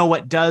so you know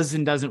what does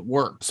and doesn't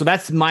work. So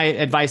that's my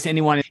advice to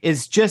anyone,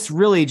 is just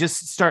really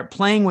just start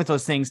playing with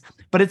those things,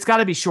 but it's got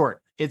to be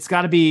short. It's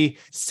got to be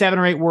 7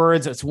 or 8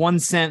 words. It's 1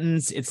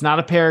 sentence. It's not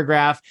a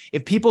paragraph.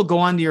 If people go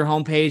onto your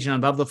homepage and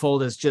above the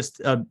fold is just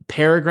a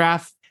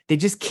paragraph, they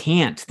just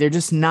can't. They're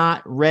just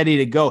not ready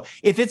to go.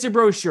 If it's a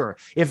brochure,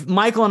 if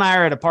Michael and I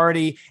are at a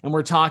party and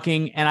we're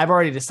talking and I've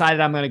already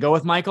decided I'm going to go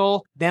with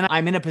Michael, then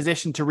I'm in a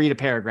position to read a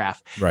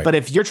paragraph. Right. But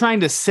if you're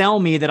trying to sell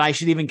me that I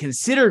should even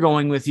consider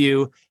going with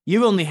you,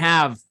 you only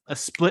have a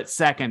split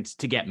second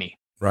to get me.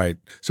 Right.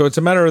 So it's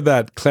a matter of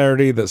that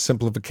clarity, that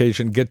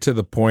simplification, get to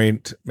the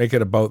point, make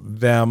it about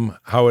them,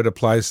 how it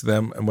applies to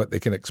them, and what they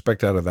can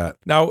expect out of that.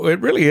 Now,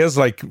 it really is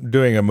like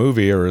doing a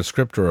movie or a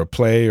script or a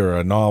play or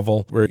a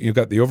novel where you've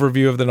got the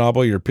overview of the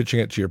novel, you're pitching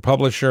it to your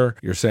publisher,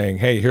 you're saying,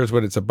 hey, here's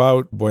what it's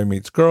about. Boy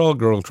meets girl,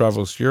 girl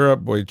travels to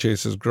Europe, boy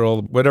chases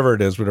girl, whatever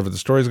it is, whatever the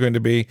story is going to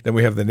be. Then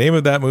we have the name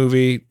of that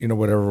movie,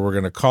 whatever we're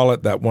going to call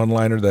it, that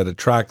one-liner that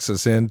attracts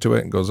us into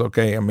it and goes,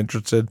 okay, I'm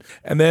interested.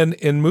 And then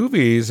in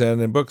movies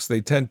and in books, they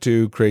tend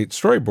to create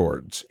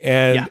storyboards.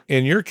 And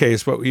in your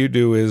case, what you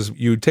do is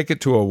you take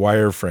it to a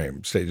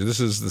wireframe stage. This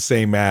is the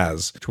same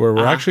as to where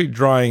we're actually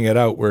drawing it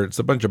out, where it's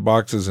a bunch of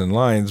boxes and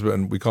lines,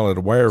 and we call it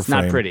a wireframe. It's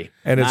not pretty.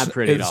 And not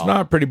pretty at all. It's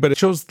not pretty, but it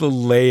shows the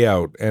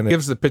layout and it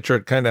gives the picture.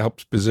 It kind of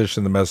helps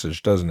position the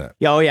message, doesn't it?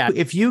 Yeah, oh yeah.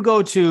 If you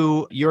go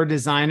to your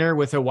designer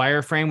with a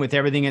wireframe with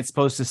everything it's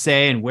supposed to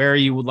say and where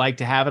you would like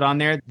to have it on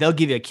there, they'll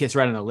give you a kiss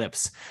right on the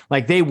lips.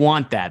 Like, they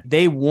want that.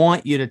 They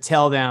want you to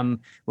tell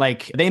them,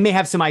 like, they may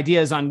have some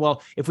ideas on,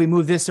 well, if we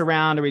move this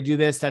around or we do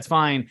this, that's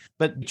fine.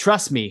 But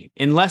trust me,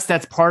 unless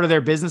that's part of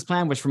their business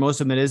plan, which for most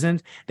of them it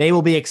isn't, they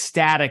will be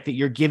ecstatic that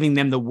you're giving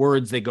them the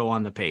words that go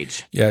on the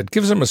page. Yeah, it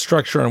gives them a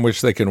structure on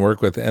which they can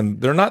work with,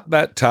 and they're not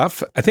that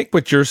tough. I think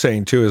what you're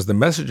saying too is the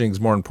messaging is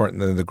more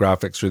important than the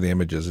graphics or the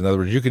images. In other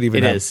words, you could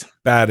even have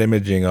bad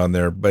imaging on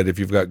there, but if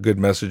you've got good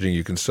messaging,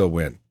 you can still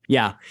win.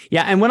 Yeah.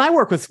 Yeah. And when I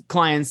work with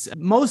clients,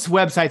 most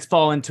websites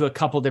fall into a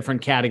couple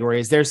different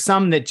categories. There's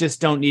some that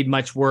just don't need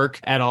much work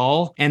at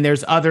all. And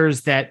there's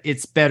others that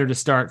it's better to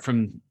start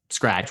from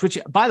scratch, which,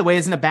 by the way,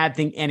 isn't a bad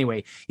thing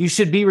anyway. You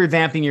should be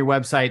revamping your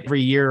website every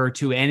year or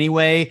two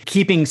anyway,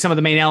 keeping some of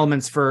the main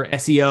elements for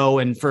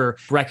SEO and for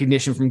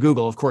recognition from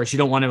Google. Of course, you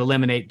don't want to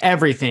eliminate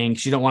everything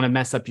because you don't want to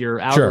mess up your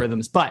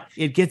algorithms, but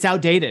it gets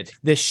outdated.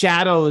 The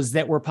shadows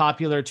that were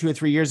popular 2 or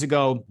 3 years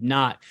ago,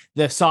 not.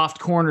 The soft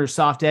corners,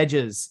 soft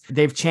edges,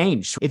 they've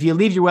changed. If you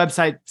leave your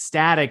website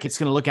static, it's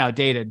going to look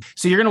outdated.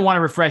 So you're going to want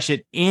to refresh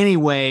it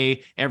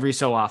anyway every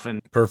so often.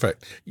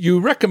 Perfect.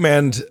 You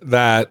recommend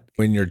that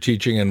when you're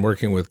teaching and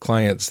working with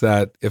clients,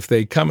 that if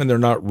they come and they're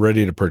not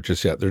ready to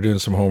purchase yet, they're doing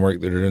some homework,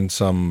 they're doing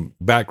some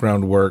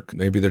background work,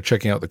 maybe they're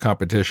checking out the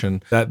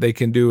competition, that they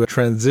can do a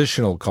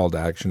transitional call to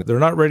action. They're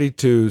not ready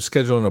to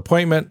schedule an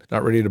appointment,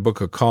 not ready to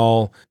book a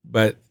call,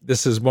 but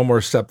this is one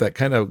more step that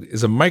kind of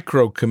is a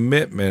micro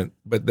commitment,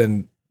 but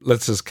then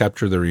lets us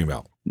capture their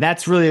email.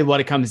 That's really what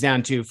it comes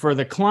down to. For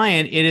the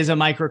client, it is a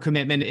micro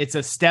commitment. It's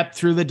a step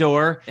through the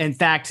door. In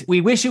fact, we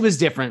wish it was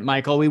different,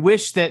 Michael. We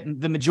wish that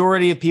the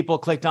majority of people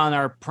clicked on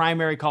our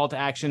primary call to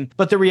action,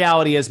 but the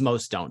reality is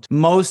most don't.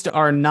 Most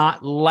are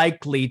not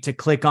likely to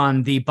click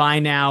on the buy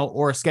now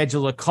or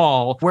schedule a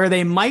call, where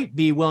they might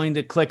be willing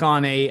to click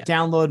on a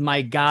download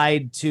my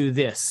guide to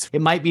this.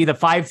 It might be the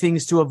 5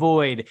 things to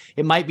avoid.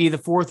 It might be the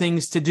 4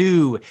 things to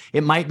do.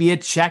 It might be a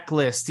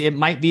checklist. It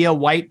might be a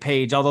white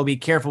page, although be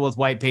careful with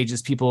white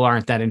pages. People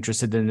aren't that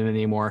interested in them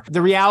anymore.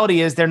 The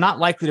reality is they're not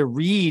likely to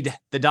read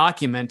the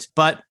document,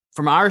 but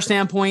from our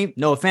standpoint,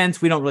 no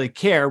offense, we don't really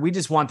care. We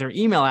just want their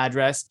email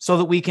address so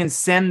that we can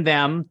send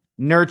them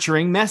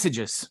nurturing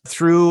messages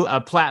through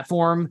a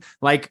platform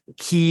like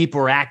Keep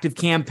or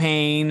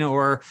ActiveCampaign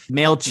or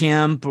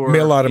MailChimp or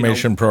mail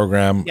automation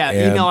program. Yeah,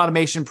 email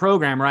automation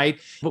program, right?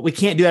 But we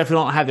can't do that if we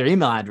don't have their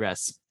email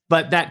address.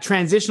 But that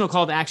transitional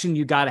call to action,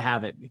 you got to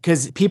have it,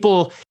 because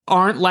people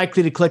aren't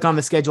likely to click on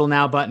the schedule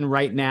now button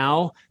right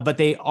now, but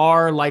they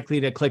are likely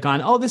to click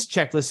on, oh, this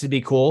checklist would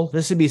be cool.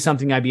 This would be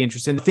something I'd be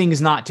interested in.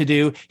 Things not to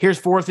do. Here's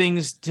 4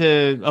 things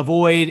to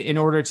avoid in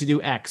order to do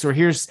X, or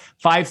here's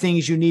 5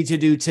 things you need to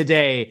do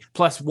today,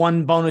 plus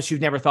 1 bonus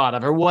you've never thought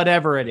of, or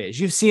whatever it is.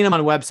 You've seen them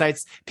on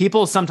websites.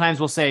 People sometimes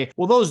will say,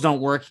 well, those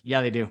don't work.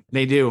 Yeah, they do.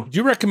 They do. Do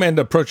you recommend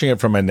approaching it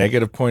from a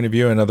negative point of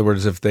view? In other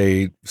words, if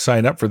they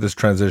sign up for this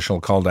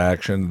transitional call to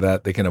action,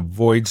 that they can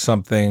avoid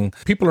something.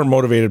 People are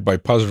motivated by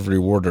positive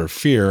reward or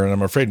fear, and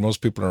I'm afraid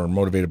most people are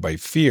motivated by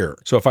fear.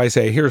 So if I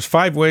say, here's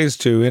 5 ways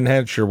to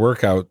enhance your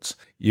workouts,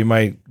 you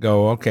might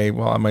go, okay,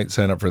 well, I might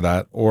sign up for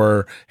that.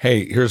 Or,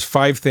 hey, here's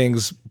 5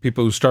 things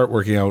people who start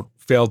working out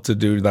fail to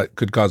do that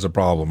could cause a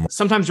problem.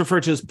 Sometimes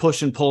referred to as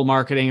push and pull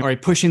marketing, or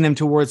pushing them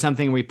towards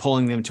something and we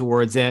pulling them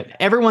towards it.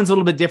 Everyone's a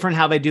little bit different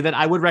how they do that.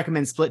 I would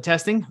recommend split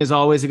testing. Is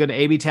always a good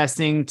A/B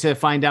testing to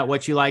find out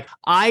what you like.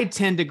 I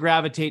tend to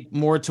gravitate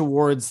more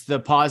towards the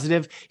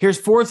positive. Here's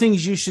 4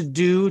 things you should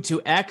do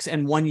to X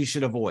and 1 you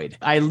should avoid.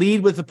 I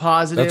lead with the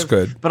positive. That's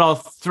good. But I'll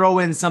throw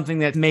in something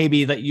that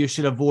maybe that you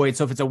should avoid.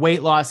 So if it's a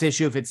weight loss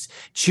issue, if it's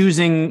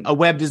choosing a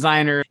web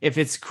designer, if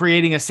it's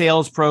creating a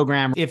sales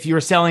program, if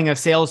you're selling a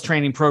sales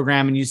training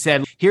program and you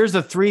said, here's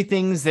the 3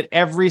 things that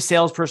every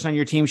salesperson on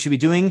your team should be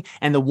doing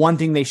and the 1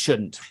 thing they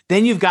shouldn't.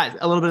 Then you've got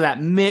a little bit of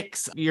that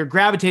mix. You're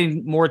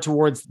gravitating more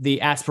towards the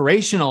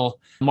aspirational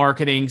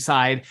marketing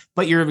side,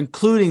 but you're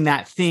including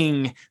that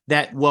thing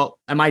that, well,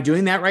 am I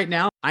doing that right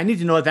now? I need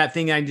to know what that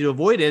thing I need to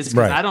avoid is,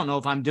 because I don't know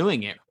if I'm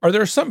doing it. Are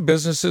there some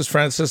businesses,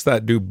 Francis,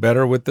 that do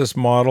better with this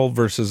model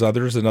versus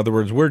others? In other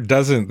words, where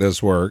doesn't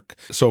this work?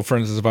 So for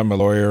instance, if I'm a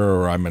lawyer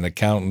or I'm an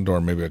accountant or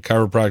maybe a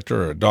chiropractor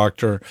or a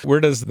doctor, where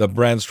does the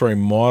brand story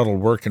model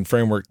work and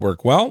framework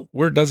work well?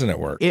 Where doesn't it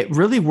work? It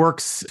really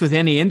works with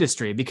any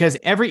industry, because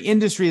every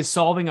industry is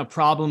solving a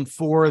problem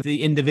for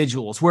the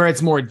individuals. Where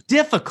it's more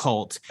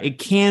difficult, it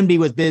can be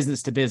with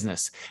business to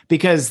business,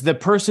 because the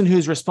person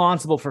who's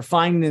responsible for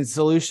finding the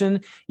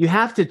solution, you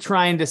have to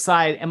try and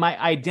decide, am I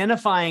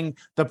identifying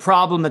the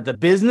problem that the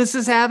business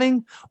is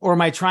having, or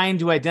am I trying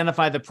to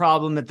identify the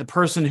problem that the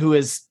person who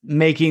is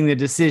making the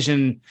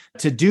decision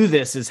to do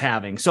this is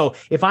having? So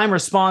if I'm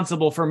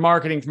responsible for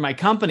marketing for my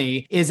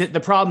company, is it the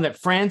problem that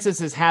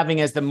Francis is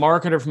having as the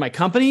marketer for my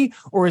company,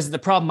 or is it the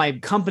problem my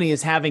company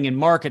is having in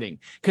marketing?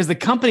 Because the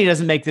company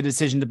doesn't make the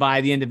decision to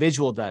buy, the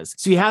individual does.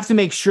 So you have to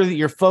make sure that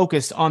you're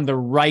focused on the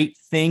right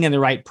thing and the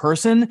right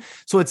person.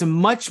 So it's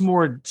much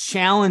more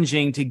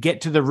challenging to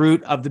get to the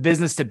root of the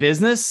business to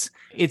business.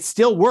 It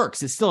still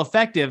works. It's still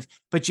effective,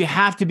 but you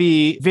have to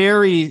be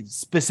very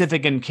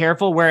specific and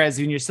careful. Whereas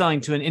when you're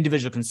selling to an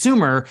individual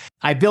consumer,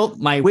 I built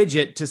my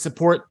widget to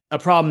support a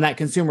problem that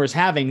consumer is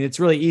having. It's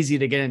really easy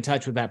to get in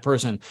touch with that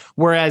person.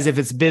 Whereas if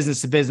it's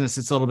business to business,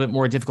 it's a little bit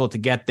more difficult to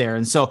get there.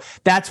 And so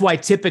that's why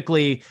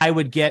typically I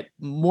would get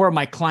more of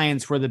my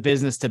clients were the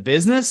business to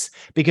business,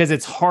 because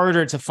it's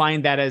harder to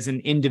find that as an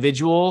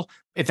individual.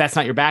 If that's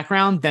not your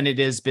background, then it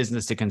is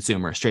business to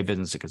consumer, straight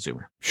business to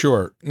consumer.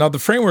 Sure. Now, the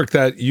framework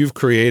that you've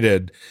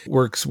created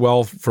works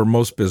well for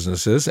most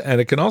businesses,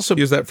 and it can also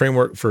use that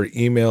framework for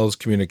emails,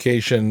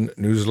 communication,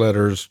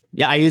 newsletters.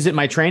 Yeah, I use it in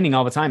my training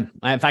all the time.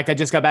 In fact, I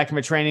just got back from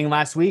a training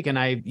last week and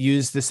I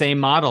used the same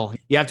model.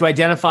 You have to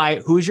identify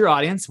who's your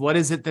audience, what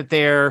is it that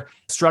they're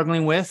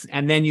struggling with,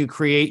 and then you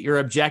create your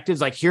objectives.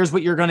 Like, here's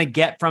what you're going to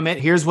get from it.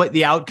 Here's what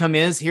the outcome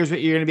is. Here's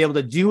what you're going to be able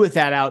to do with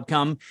that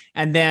outcome.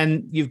 And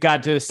then you've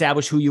got to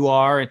establish who you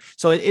are. And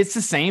so it's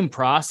the same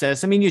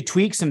process. I mean, you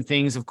tweak some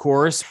things, of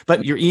course,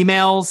 but your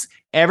emails,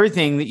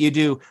 everything that you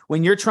do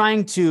when you're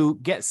trying to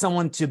get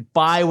someone to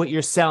buy what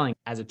you're selling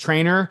as a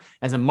trainer,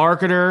 as a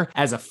marketer,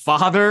 as a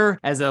father,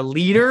 as a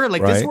leader,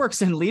 like this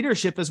works in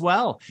leadership as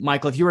well.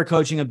 Michael, if you were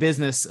coaching a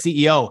business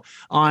CEO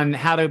on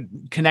how to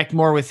connect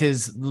more with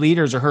his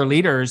leaders or her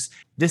leaders,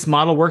 this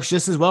model works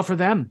just as well for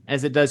them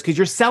as it does, because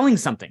you're selling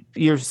something.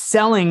 You're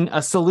selling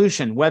a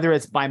solution, whether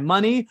it's by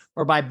money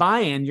or by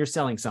buy-in, you're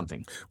selling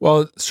something.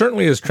 Well, it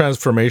certainly is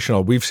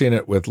transformational. We've seen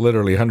it with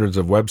literally hundreds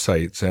of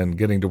websites and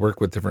getting to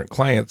work with different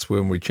clients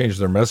when we change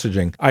their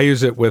messaging. I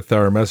use it with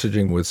our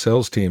messaging with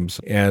sales teams.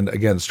 And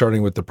again,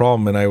 starting with the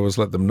problem, and I always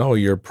let them know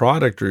your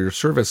product or your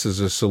service is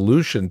a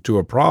solution to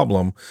a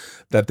problem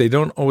that they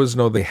don't always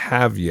know they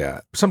have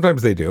yet.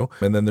 Sometimes they do.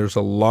 And then there's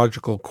a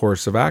logical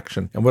course of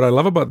action. And what I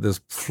love about this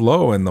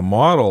flow and the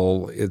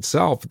model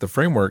itself, the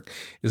framework,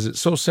 is it's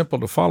so simple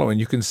to follow. And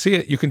you can see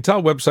it. You can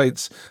tell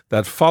websites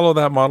that follow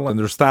that model, and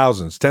there's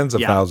thousands, tens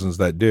of thousands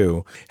that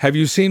do. Have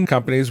you seen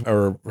companies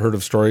or heard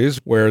of stories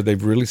where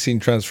they've really seen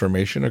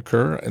transformation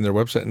occur in their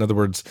website? In other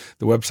words,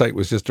 the website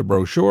was just a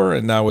brochure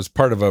and now it's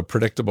part of a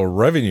predictable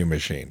revenue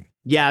machine.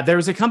 Yeah, there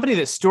was a company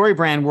that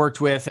StoryBrand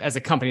worked with as a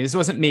company. This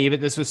wasn't me,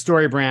 but this was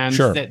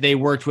StoryBrand that they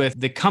worked with.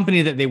 The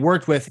company that they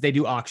worked with, they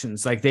do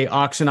auctions. Like they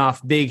auction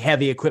off big,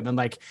 heavy equipment,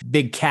 like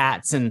big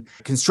cats and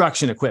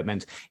construction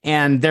equipment.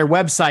 And their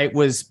website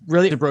was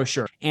really a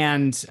brochure.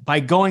 And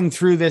by going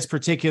through this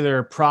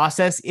particular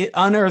process, it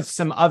unearthed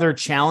some other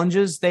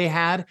challenges they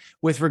had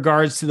with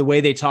regards to the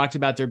way they talked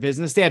about their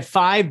business. They had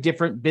 5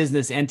 different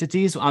business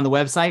entities on the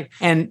website,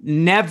 and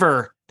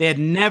they had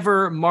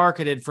never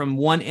marketed from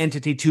one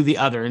entity to the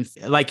other. And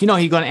like, you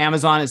go on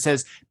Amazon, it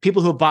says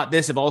people who bought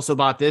this have also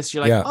bought this.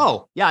 You're like,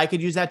 oh, yeah, I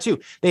could use that too.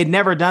 They had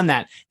never done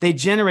that. They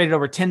generated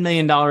over $10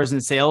 million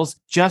in sales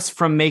just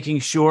from making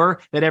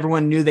sure that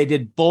everyone knew they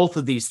did both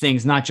of these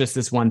things, not just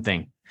this one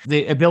thing.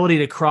 The ability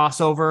to cross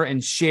over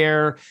and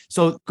share.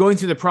 So going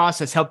through the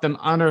process helped them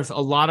unearth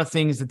a lot of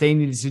things that they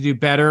needed to do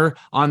better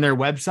on their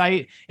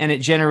website. And it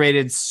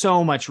generated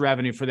so much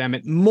revenue for them.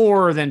 It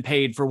more than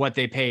paid for what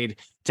they paid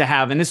to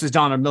have. And this was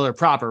Donald Miller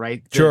proper,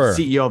 right? The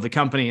CEO of the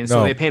company. And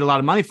so they paid a lot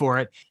of money for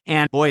it.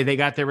 And boy, they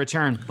got their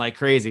return like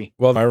crazy.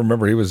 Well, I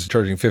remember he was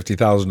charging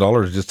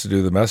 $50,000 just to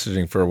do the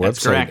messaging for a website.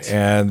 That's correct.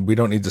 And we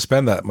don't need to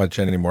spend that much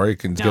anymore. You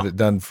can get it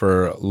done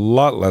for a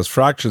lot less,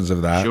 fractions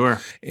of that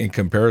in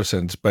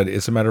comparisons. But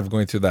it's a matter of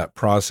going through that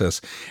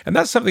process. And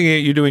that's something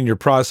that you do in your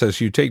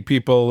process. You take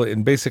people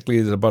in basically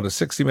it's about a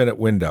 60-minute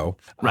window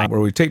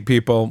where we take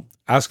people,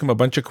 ask them a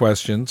bunch of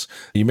questions.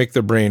 You make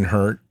their brain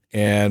hurt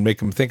and make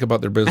them think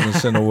about their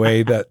business in a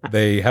way that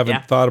they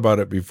haven't thought about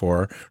it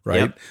before,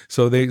 right? Yep.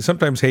 So they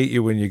sometimes hate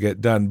you when you get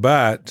done,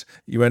 but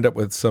you end up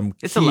with some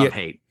It's a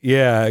love-hate.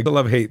 Yeah, a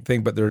love-hate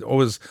thing, but they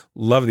always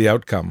love the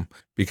outcome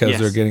because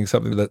they're getting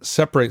something that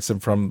separates them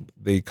from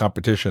the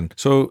competition.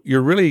 So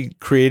you're really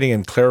creating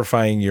and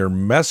clarifying your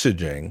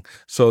messaging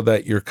so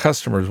that your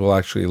customers will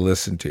actually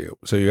listen to you.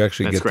 So you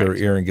actually get their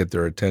ear and get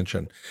their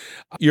attention.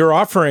 You're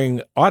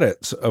offering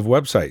audits of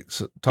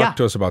websites. Talk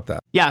to us about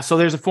that. Yeah, so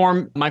there's a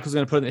form Michael's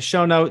going to put in the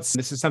show notes.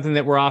 This is something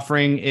that we're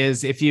offering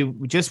is if you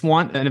just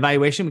want an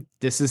evaluation,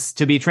 this is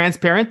to be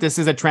transparent. This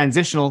is a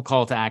transitional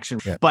call to action,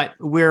 but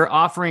we're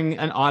offering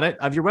an audit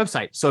of your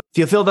website. So if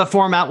you fill the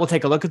form out, we'll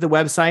take a look at the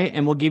website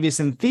and we'll give you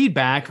some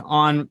feedback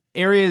on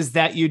areas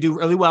that you do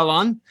really well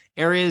on,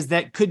 areas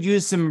that could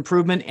use some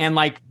improvement, and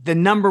like the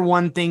number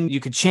one thing you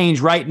could change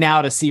right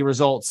now to see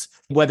results,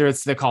 whether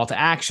it's the call to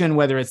action,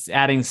 whether it's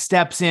adding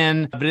steps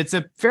in, but it's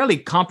a fairly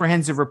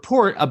comprehensive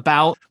report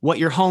about what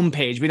your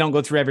homepage. We don't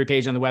go through every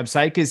page on the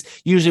website because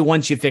usually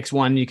once you fix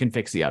one, you can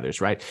fix the others,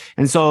 right?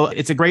 And so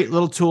it's a great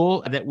little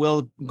tool that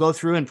will go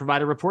through and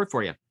provide a report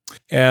for you.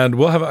 And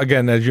we'll have,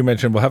 again, as you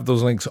mentioned, we'll have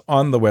those links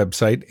on the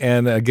website.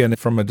 And again,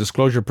 from a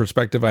disclosure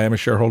perspective, I am a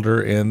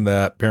shareholder in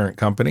that parent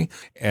company.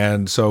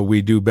 And so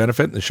we do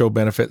benefit, and the show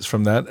benefits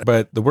from that.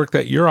 But the work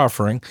that you're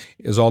offering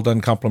is all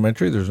done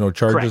complimentary. There's no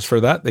charges for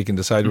that. They can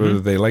decide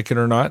whether they like it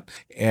or not.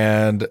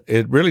 And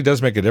it really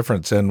does make a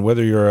difference. And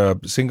whether you're a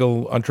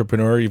single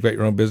entrepreneur, you've got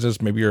your own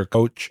business, maybe you're a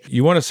coach,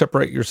 you want to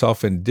separate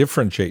yourself and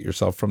differentiate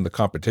yourself from the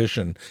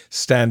competition,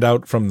 stand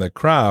out from the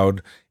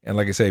crowd. And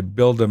like I say,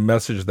 build a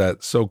message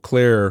that's so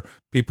clear,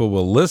 people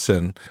will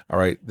listen. All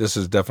right, this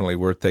is definitely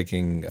worth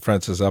taking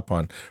Francis up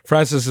on.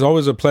 Francis, it's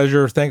always a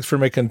pleasure. Thanks for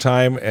making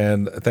time,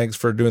 and thanks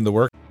for doing the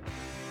work.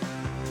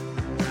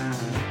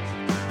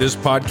 This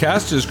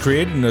podcast is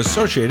created and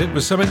associated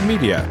with Summit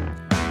Media.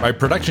 My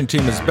production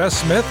team is Beth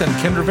Smith and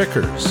Kendra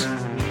Vickers.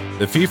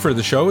 The fee for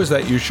the show is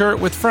that you share it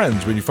with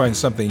friends when you find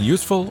something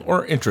useful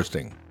or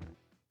interesting.